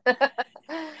 Hallelujah.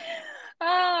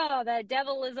 Oh, the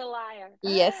devil is a liar.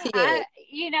 Yes, he is.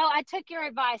 I took your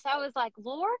advice. I was like,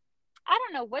 Lord, I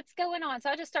don't know what's going on. So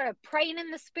I just started praying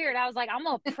in the Spirit. I was like, I'm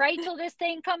going to pray till this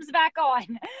thing comes back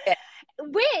on. Yeah.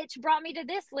 Which brought me to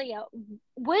this, Leah.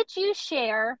 Would you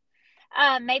share,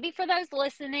 maybe for those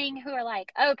listening who are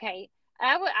like, okay,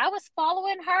 I was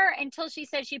following her until she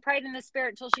said she prayed in the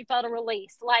Spirit till she felt a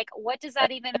release. Like, what does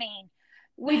that even mean?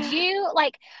 Would you,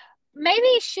 like,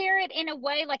 maybe share it in a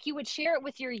way like you would share it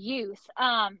with your youth?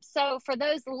 So for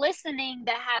those listening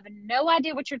that have no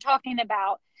idea what you're talking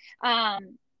about,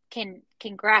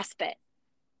 can grasp it.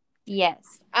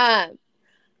 Yes.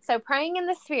 So praying in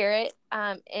the Spirit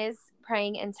is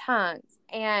praying in tongues.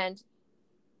 And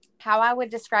how I would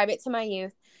describe it to my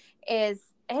youth is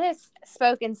it is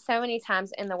spoken so many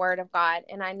times in the Word of God.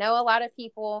 And I know a lot of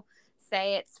people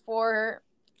say it's for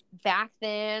back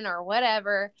then or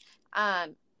whatever.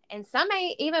 And some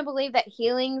may even believe that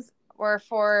healings were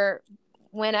for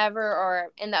whenever, or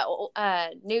in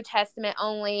the New Testament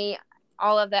only,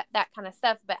 all of that kind of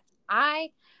stuff. But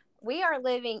we are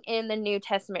living in the New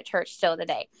Testament church still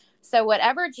today. So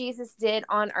whatever Jesus did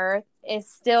on earth is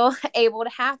still able to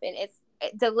happen. It's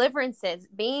deliverances,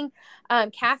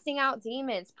 casting out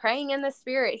demons, praying in the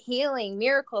Spirit, healing,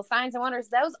 miracles, signs and wonders.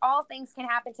 Those all things can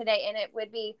happen today. And it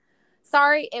would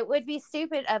be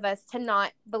stupid of us to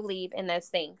not believe in those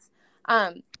things.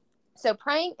 So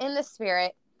praying in the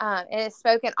Spirit, it is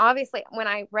spoken, obviously, when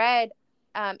I read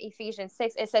Ephesians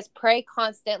 6, it says pray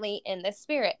constantly in the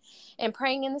Spirit, and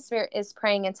praying in the Spirit is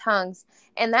praying in tongues.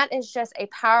 And that is just a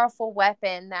powerful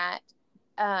weapon that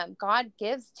God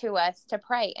gives to us to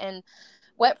pray. And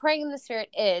what praying in the Spirit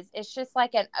is, it's just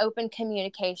like an open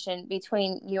communication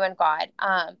between you and God.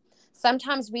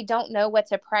 Sometimes we don't know what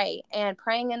to pray, and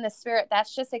praying in the Spirit,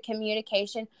 that's just a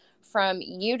communication from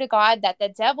you to God that the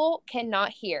devil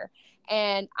cannot hear.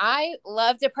 And I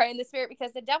love to pray in the Spirit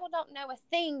because the devil don't know a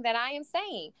thing that I am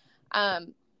saying.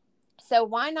 So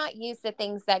why not use the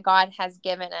things that God has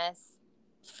given us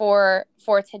for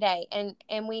today?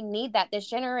 And we need that. This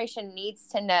generation needs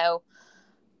to know,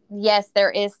 yes,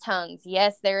 there is tongues.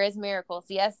 Yes, there is miracles.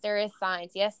 Yes, there is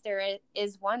signs. Yes, there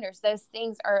is wonders. Those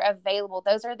things are available.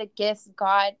 Those are the gifts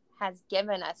God has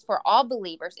given us for all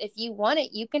believers. If you want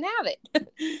it, you can have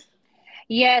it.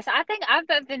 Yes, I think I've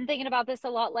been thinking about this a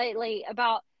lot lately,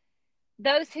 about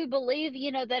those who believe,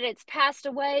 that it's passed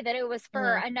away, that it was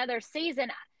for another season.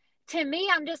 To me,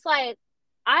 I'm just like,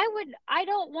 I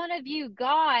don't want to view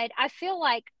God. I feel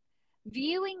like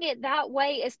viewing it that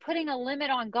way is putting a limit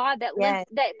on God,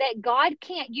 that God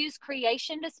can't use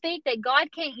creation to speak, that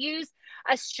God can't use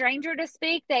a stranger to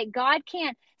speak, that God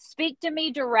can't speak to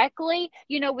me directly,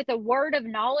 with a word of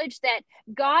knowledge, that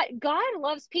God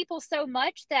loves people so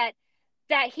much that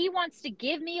he wants to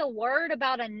give me a word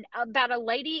about a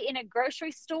lady in a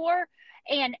grocery store,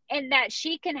 and that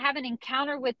she can have an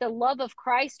encounter with the love of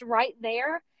Christ right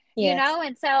there. Yes.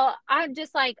 And so I'm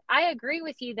just like, I agree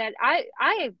with you that I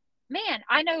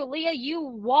know, Leah, you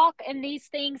walk in these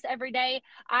things every day.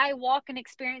 I walk and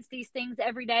experience these things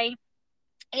every day.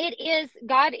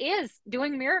 God is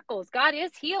doing miracles. God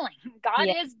is healing. God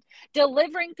is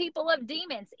delivering people of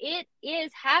demons. It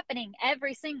is happening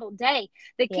every single day.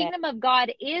 The kingdom of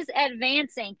God is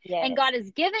advancing, and God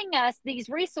is giving us these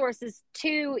resources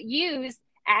to use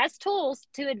as tools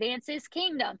to advance his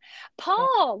kingdom.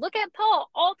 Paul, look at Paul,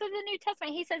 all through the New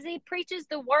Testament. He says he preaches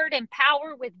the word in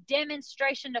power with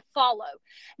demonstration to follow.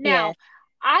 Now,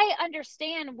 I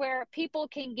understand where people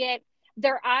can get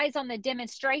their eyes on the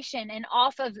demonstration and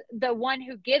off of the one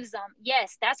who gives them.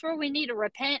 Yes, that's where we need to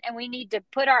repent, and we need to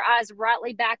put our eyes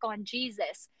rightly back on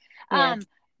Jesus. Yes.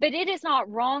 But it is not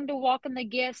wrong to walk in the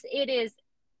gifts. It is,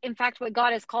 in fact, what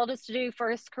God has called us to do.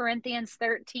 1 Corinthians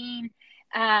 13.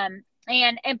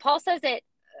 And Paul says it.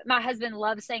 My husband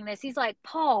loves saying this. He's like,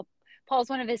 Paul's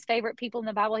one of his favorite people in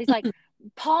the Bible. He's like,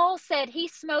 Paul said he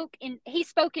spoke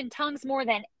in tongues more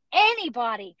than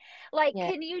anybody. Like,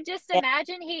 Yes. can you just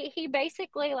imagine? He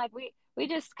basically, like, we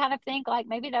just kind of think like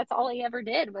maybe that's all he ever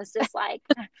did was just like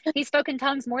he spoke in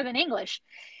tongues more than English.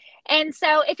 And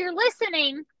so if you're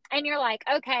listening and you're like,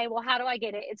 okay, well, how do I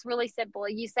get it? It's really simple.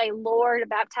 You say, Lord,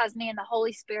 baptize me in the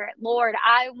Holy Spirit. Lord,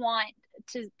 I want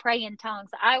to pray in tongues.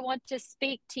 I want to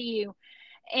speak to you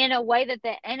in a way that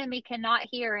the enemy cannot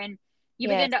hear. And you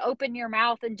Yes. begin to open your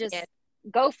mouth and just Yes.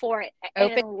 go for it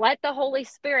and let the Holy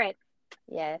Spirit.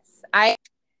 Yes.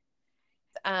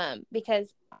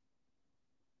 Because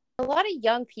a lot of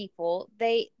young people,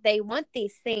 they want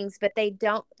these things, but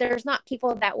there's not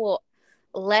people that will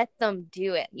let them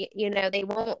do it. They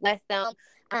won't let them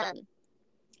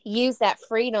use that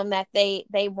freedom that they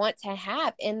want to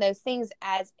have in those things,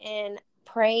 as in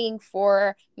praying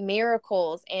for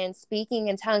miracles and speaking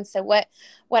in tongues. So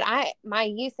my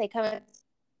youth, they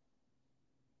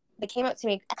came up to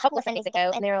me a couple of Sundays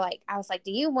ago, and they were like, I was like,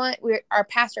 do you want, our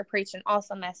pastor preached an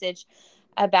awesome message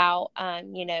about,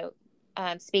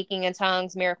 speaking in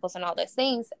tongues, miracles, and all those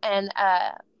things. And,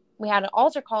 we had an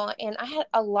altar call, and I had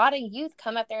a lot of youth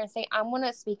come up there and say, I want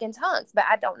to speak in tongues, but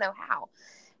I don't know how.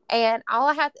 And all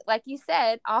I have, like you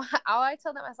said, all I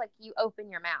told them, I was like, you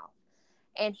open your mouth,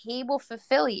 and he will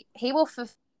fulfill you.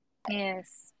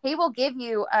 Yes. He will give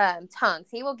you tongues.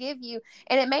 He will give you,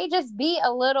 and it may just be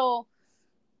a little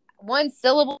 1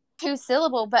 syllable, 2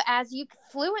 syllable, but as you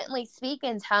fluently speak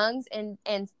in tongues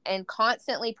and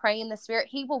constantly pray in the Spirit,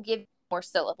 he will give you more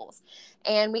syllables.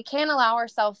 And we can't allow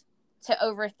ourselves to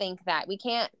overthink that. We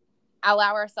can't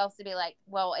allow ourselves to be like,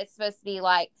 well, it's supposed to be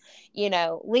like,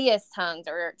 Leah's tongues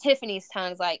or Tiffany's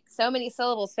tongues, like so many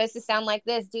syllables, supposed to sound like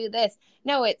this, do this.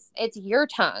 No, it's your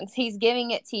tongues. He's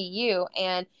giving it to you,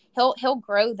 and he'll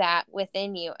grow that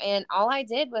within you. And all I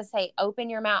did was say, open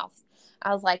your mouth.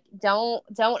 I was like, don't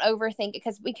overthink it,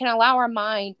 because we can allow our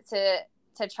mind to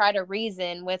try to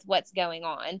reason with what's going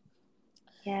on.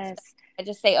 Yes. So I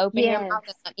just say, open your mouth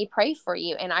and let me pray for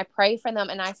you. And I pray for them,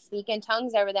 and I speak in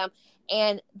tongues over them,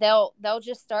 and they'll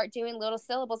just start doing little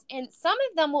syllables. And some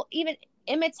of them will even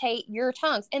imitate your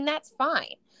tongues, and that's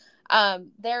fine.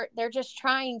 They're just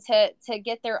trying to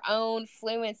get their own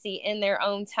fluency in their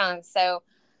own tongue. So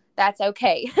that's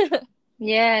okay.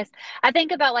 Yes. I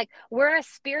think about, like, we're a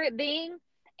spirit being,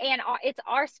 and it's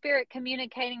our spirit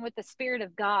communicating with the Spirit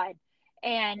of God.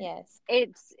 And Yes,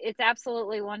 it's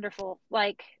absolutely wonderful.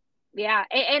 Like, yeah.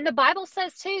 And the Bible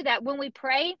says too, that when we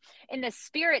pray in the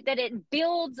Spirit, that it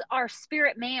builds our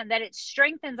spirit man, that it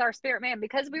strengthens our spirit man,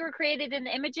 because we were created in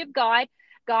the image of God.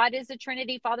 God is a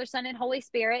Trinity, Father, Son, and Holy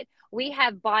Spirit. We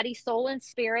have body, soul, and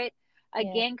spirit,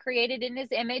 again, created in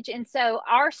his image. And so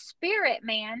our spirit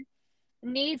man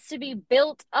needs to be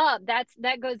built up.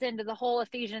 That goes into the whole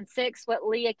Ephesians 6, what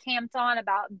Leah camped on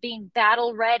about being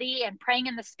battle ready and praying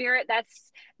in the Spirit.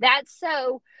 That's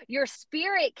so your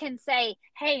spirit can say,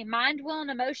 hey, mind, will, and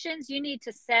emotions, you need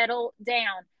to settle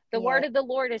down. The word of the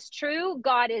Lord is true.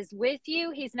 God is with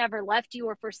you. He's never left you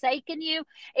or forsaken you.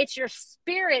 It's your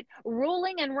spirit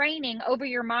ruling and reigning over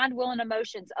your mind, will, and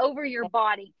emotions, over your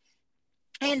body.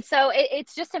 And so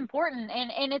it's just important,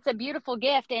 and it's a beautiful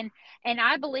gift. And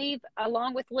I believe,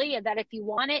 along with Leah, that if you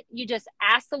want it, you just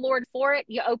ask the Lord for it.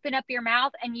 You open up your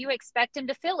mouth and you expect him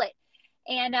to fill it.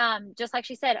 And just like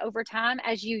she said, over time,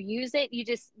 as you use it, you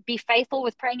just be faithful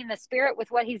with praying in the Spirit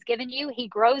with what he's given you. He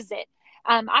grows it.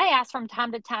 I ask from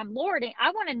time to time, Lord,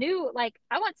 I want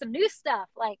I want some new stuff.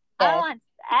 Like, I want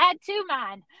to add to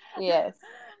mine. Yes.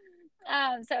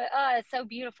 It's so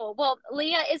beautiful. Well,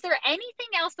 Leah, is there anything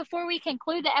else before we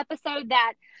conclude the episode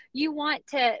that you want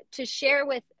to share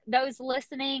with those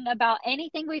listening about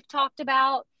anything we've talked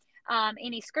about?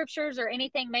 Any scriptures or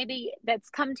anything maybe that's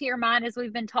come to your mind as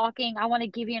we've been talking? I want to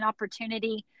give you an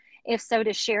opportunity, if so,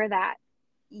 to share that.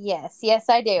 Yes,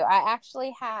 I do. I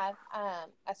actually have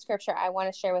a scripture I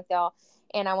want to share with y'all,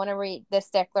 and I want to read this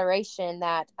declaration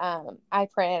that I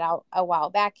printed out a while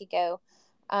back ago.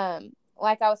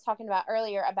 Like I was talking about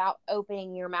earlier about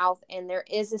opening your mouth, and there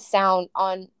is a sound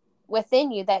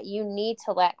within you that you need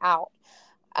to let out.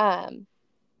 And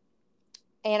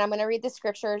I'm going to read the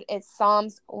scripture. It's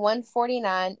Psalms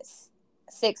 149,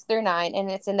 6-9, and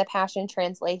it's in the Passion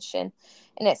Translation.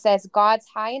 And it says, God's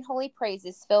high and holy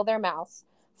praises fill their mouths,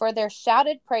 For their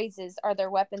shouted praises are their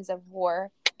weapons of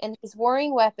war, and these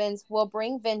warring weapons will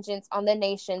bring vengeance on the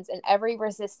nations and every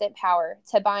resistant power,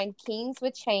 to bind kings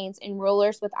with chains and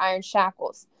rulers with iron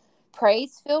shackles.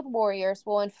 Praise-filled warriors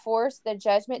will enforce the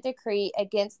judgment decree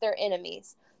against their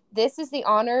enemies. This is the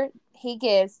honor he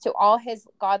gives to all his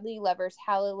godly lovers.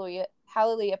 Hallelujah.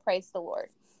 Hallelujah. Praise the Lord.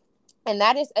 And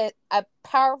that is a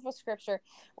powerful scripture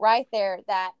right there,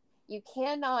 that you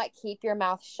cannot keep your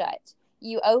mouth shut.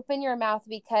 You open your mouth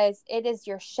because it is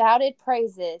your shouted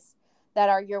praises that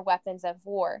are your weapons of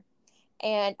war.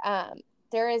 And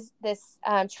there is this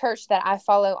church that I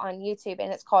follow on YouTube,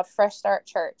 and it's called Fresh Start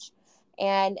Church.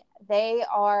 And they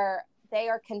are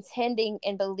contending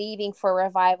and believing for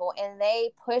revival, and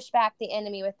they push back the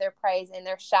enemy with their praise and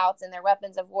their shouts and their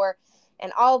weapons of war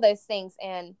and all those things.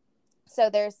 And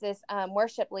so there's this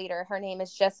worship leader. Her name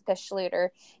is Jessica Schluter,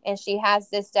 and she has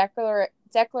this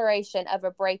declaration of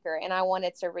a breaker. And I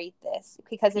wanted to read this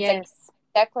because it's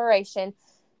a declaration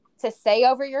to say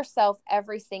over yourself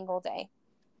every single day.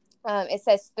 It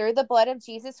says, through the blood of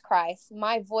Jesus Christ,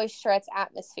 my voice shreds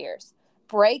atmospheres,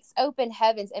 breaks open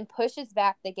heavens, and pushes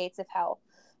back the gates of hell.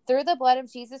 Through the blood of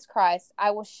Jesus Christ,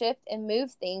 I will shift and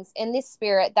move things in the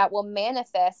spirit that will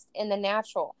manifest in the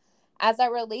natural. As I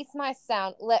release my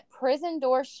sound, let prison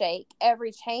doors shake,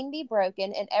 every chain be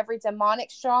broken, and every demonic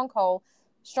stronghold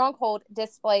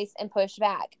displaced and pushed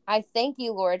back. I thank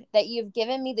you, Lord, that you've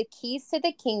given me the keys to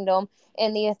the kingdom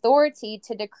and the authority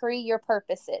to decree your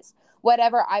purposes.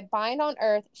 Whatever I bind on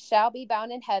earth shall be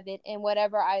bound in heaven, and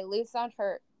whatever I loose on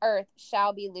earth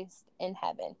shall be loosed in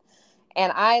heaven.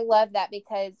 And I love that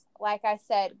because, like I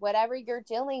said, whatever you're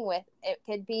dealing with, it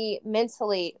could be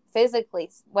mentally,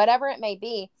 physically, whatever it may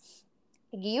be,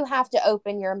 you have to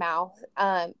open your mouth.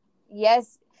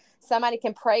 Yes, somebody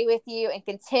can pray with you and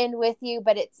contend with you,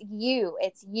 but it's you.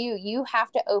 You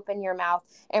have to open your mouth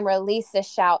and release the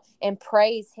shout and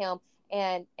praise him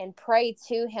and pray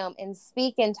to him and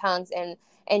speak in tongues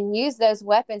and use those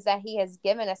weapons that he has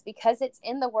given us, because it's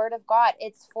in the word of God.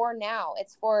 It's for now.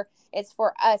 It's for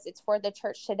us. It's for the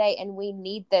church today. And we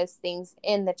need those things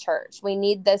in the church. We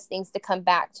need those things to come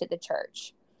back to the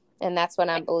church. And that's what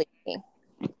I'm believing.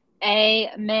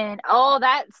 Amen. Oh,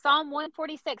 that Psalm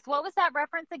 146. What was that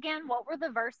reference again? What were the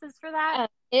verses for that?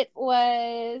 It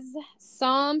was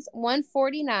Psalms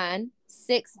 149,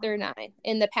 6-9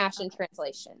 in the Passion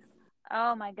Translation.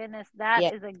 Oh my goodness,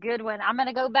 that is a good one. I'm going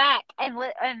to go back and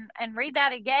read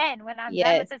that again when I'm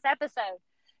done with this episode.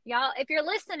 Y'all, if you're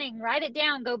listening, write it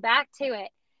down, go back to it,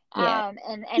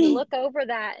 and look over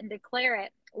that and declare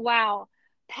it. Wow.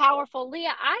 Powerful.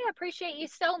 Leah, I appreciate you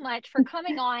so much for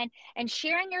coming on and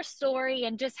sharing your story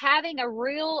and just having a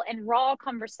real and raw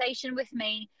conversation with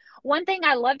me. One thing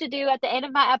I love to do at the end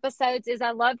of my episodes is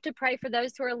I love to pray for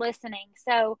those who are listening.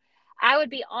 So I would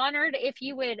be honored if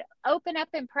you would open up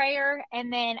in prayer,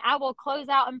 and then I will close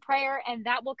out in prayer, and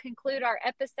that will conclude our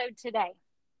episode today.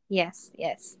 Yes.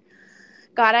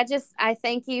 God, I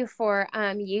thank you for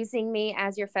using me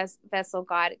as your vessel,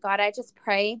 God. God, I just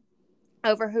pray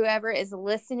over whoever is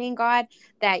listening, God,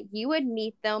 that you would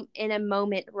meet them in a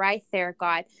moment right there,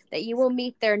 God, that you will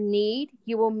meet their need,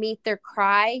 you will meet their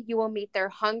cry, you will meet their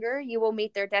hunger, you will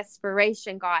meet their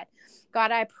desperation, God. God,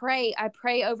 I pray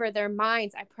over their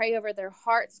minds, I pray over their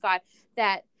hearts, God,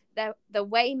 that the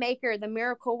way maker, the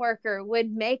miracle worker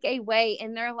would make a way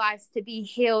in their lives to be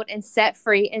healed and set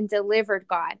free and delivered,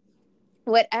 God.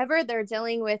 Whatever they're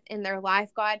dealing with in their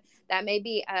life, God, that may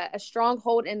be a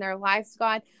stronghold in their lives,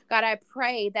 God. God, I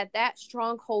pray that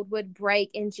stronghold would break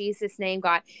in Jesus' name,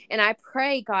 God. And I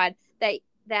pray, God,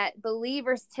 that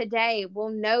believers today will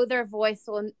know their voice,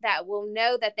 that will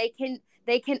know that they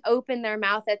can open their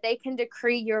mouth, that they can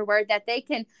decree your word, that they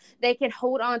can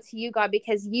hold on to you, God,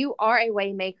 because you are a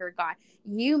way maker, God.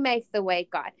 You make the way,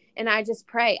 God. And I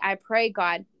pray,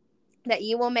 God, that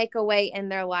you will make a way in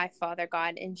their life, Father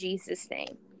God, in Jesus'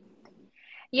 name.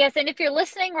 Yes, and if you're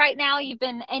listening right now,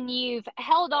 you've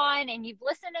held on and you've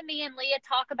listened to me and Leah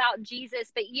talk about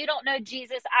Jesus, but you don't know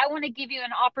Jesus, I want to give you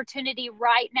an opportunity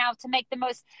right now to make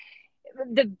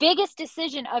the biggest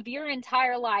decision of your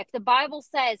entire life. The Bible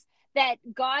says that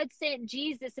God sent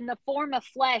Jesus in the form of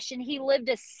flesh, and he lived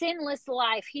a sinless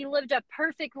life. He lived a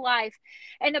perfect life.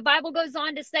 And the Bible goes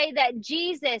on to say that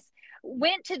Jesus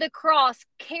went to the cross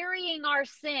carrying our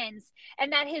sins,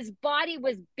 and that his body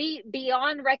was beat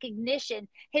beyond recognition.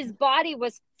 His body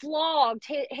was flogged.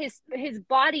 His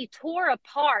body tore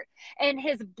apart, and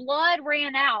his blood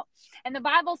ran out. And the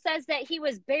Bible says that he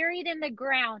was buried in the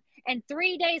ground, and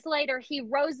 3 days later he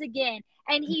rose again,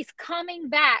 and he's coming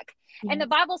back. And the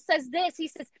Bible says this, he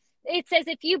says, It says,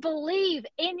 if you believe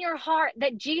in your heart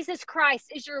that Jesus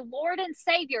Christ is your Lord and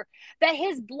Savior, that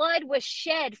his blood was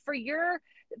shed for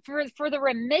the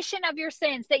remission of your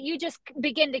sins, that you just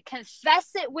begin to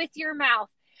confess it with your mouth,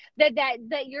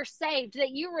 that you're saved, that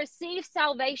you receive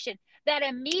salvation, that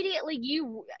immediately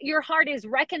your heart is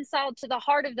reconciled to the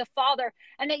heart of the Father,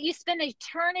 and that you spend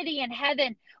eternity in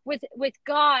heaven with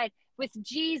God, with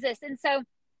Jesus. And so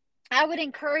I would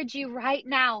encourage you right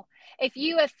now, if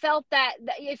you have felt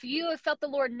the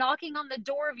Lord knocking on the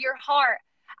door of your heart,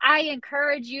 I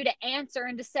encourage you to answer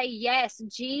and to say, yes,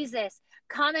 Jesus,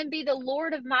 come and be the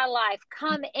Lord of my life.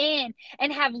 Come in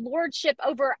and have lordship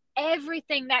over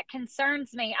everything that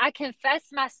concerns me. I confess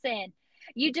my sin.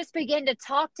 You just begin to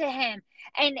talk to him.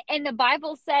 And the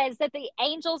Bible says that the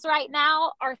angels right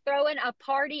now are throwing a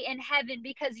party in heaven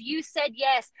because you said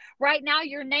yes. Right now,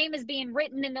 your name is being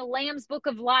written in the Lamb's Book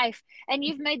of Life, and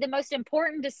you've made the most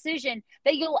important decision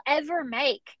that you'll ever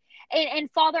make.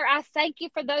 And Father, I thank you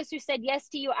for those who said yes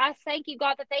to you. I thank you,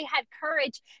 God, that they had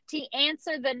courage to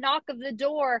answer the knock of the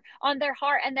door on their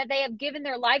heart and that they have given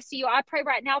their lives to you. I pray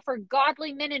right now for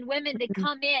godly men and women to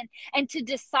come in and to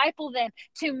disciple them,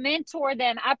 to mentor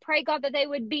them. I pray, God, that they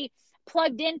would be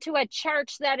plugged into a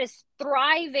church that is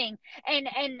thriving and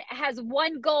has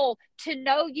one goal, to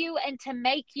know you and to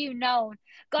make you known.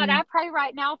 God, I pray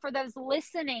right now for those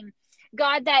listening,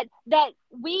 God, that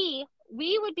we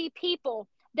would be people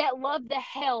that love the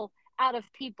hell out of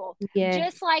people. Yes.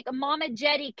 Just like Mama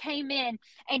Jetty came in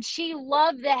and she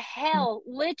loved the hell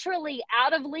literally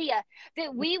out of Leah,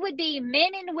 that we would be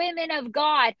men and women of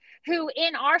God who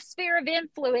in our sphere of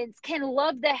influence can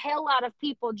love the hell out of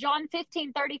people. John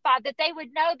 15:35, that they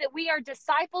would know that we are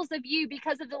disciples of you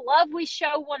because of the love we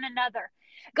show one another.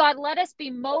 God, let us be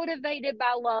motivated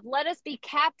by love. Let us be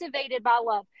captivated by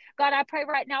love. God, I pray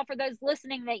right now for those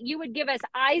listening that you would give us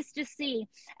eyes to see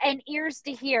and ears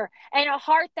to hear and a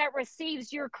heart that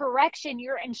receives your correction,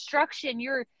 your instruction,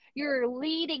 your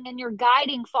leading and your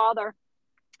guiding, Father.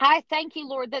 I thank you,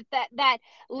 Lord, that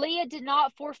Leah did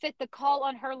not forfeit the call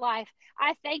on her life.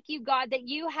 I thank you, God, that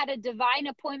you had a divine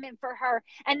appointment for her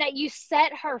and that you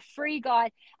set her free, God.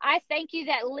 I thank you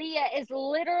that Leah is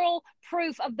literal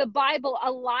proof of the Bible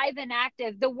alive and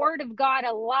active, the word of God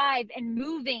alive and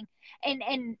moving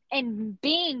and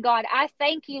being, God. I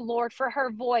thank you, Lord, for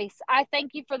her voice. I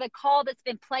thank you for the call that's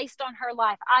been placed on her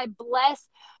life. I bless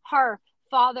her,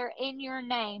 Father, in your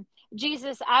name.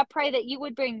 Jesus, I pray that you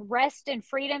would bring rest and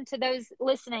freedom to those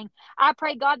listening. I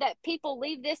pray, God, that people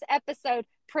leave this episode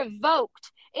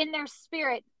provoked in their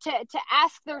spirit to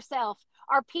ask themselves,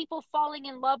 are people falling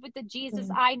in love with the Jesus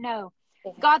I know?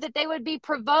 God, that they would be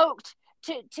provoked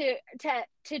to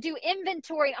do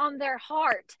inventory on their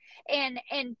heart and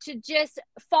to just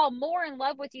fall more in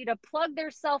love with you, to plug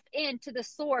themselves into the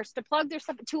source, to plug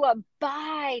themselves, to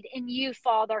abide in you,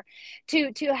 Father,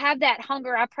 to have that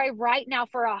hunger. I pray right now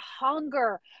for a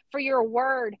hunger for your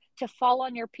word to fall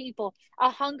on your people, a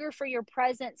hunger for your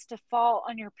presence to fall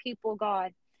on your people,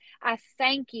 God. I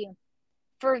thank you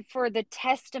for the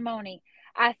testimony.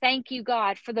 I thank you,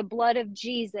 God, for the blood of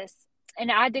Jesus. And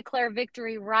I declare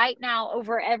victory right now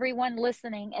over everyone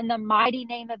listening in the mighty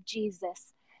name of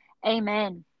Jesus.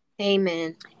 Amen.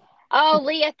 Amen. Oh,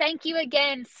 Leah, thank you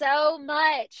again so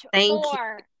much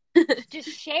for just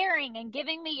sharing and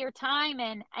giving me your time.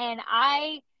 And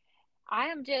I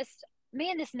am just,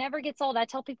 man, this never gets old. I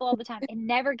tell people all the time, it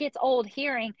never gets old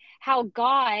hearing how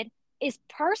God is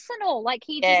personal. Like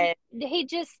he's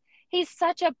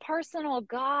such a personal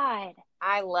God.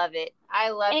 I love it.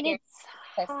 I love and it's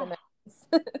testimony.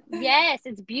 Yes,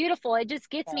 it's beautiful. It just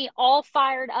gets me all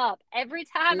fired up. Every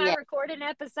time I record an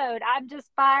episode, I'm just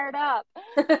fired up.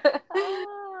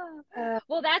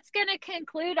 Well, that's going to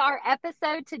conclude our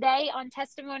episode today on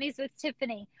Testimonies with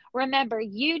Tiffany. Remember,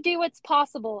 you do what's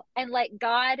possible and let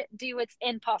God do what's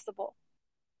impossible.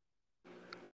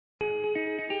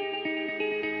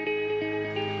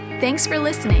 Thanks for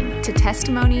listening to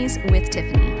Testimonies with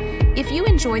Tiffany. If you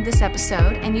enjoyed this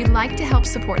episode and you'd like to help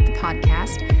support the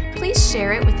podcast, please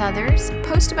share it with others,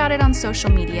 post about it on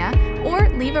social media, or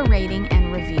leave a rating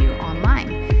and review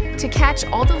online. To catch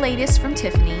all the latest from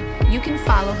Tiffany, you can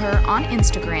follow her on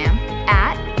Instagram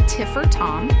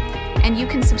 @TifferTom, and you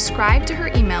can subscribe to her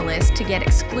email list to get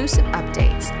exclusive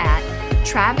updates at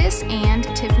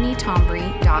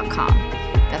travisandtiffanytombrey.com.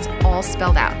 That's all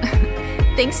spelled out.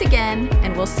 Thanks again,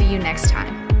 and we'll see you next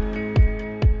time.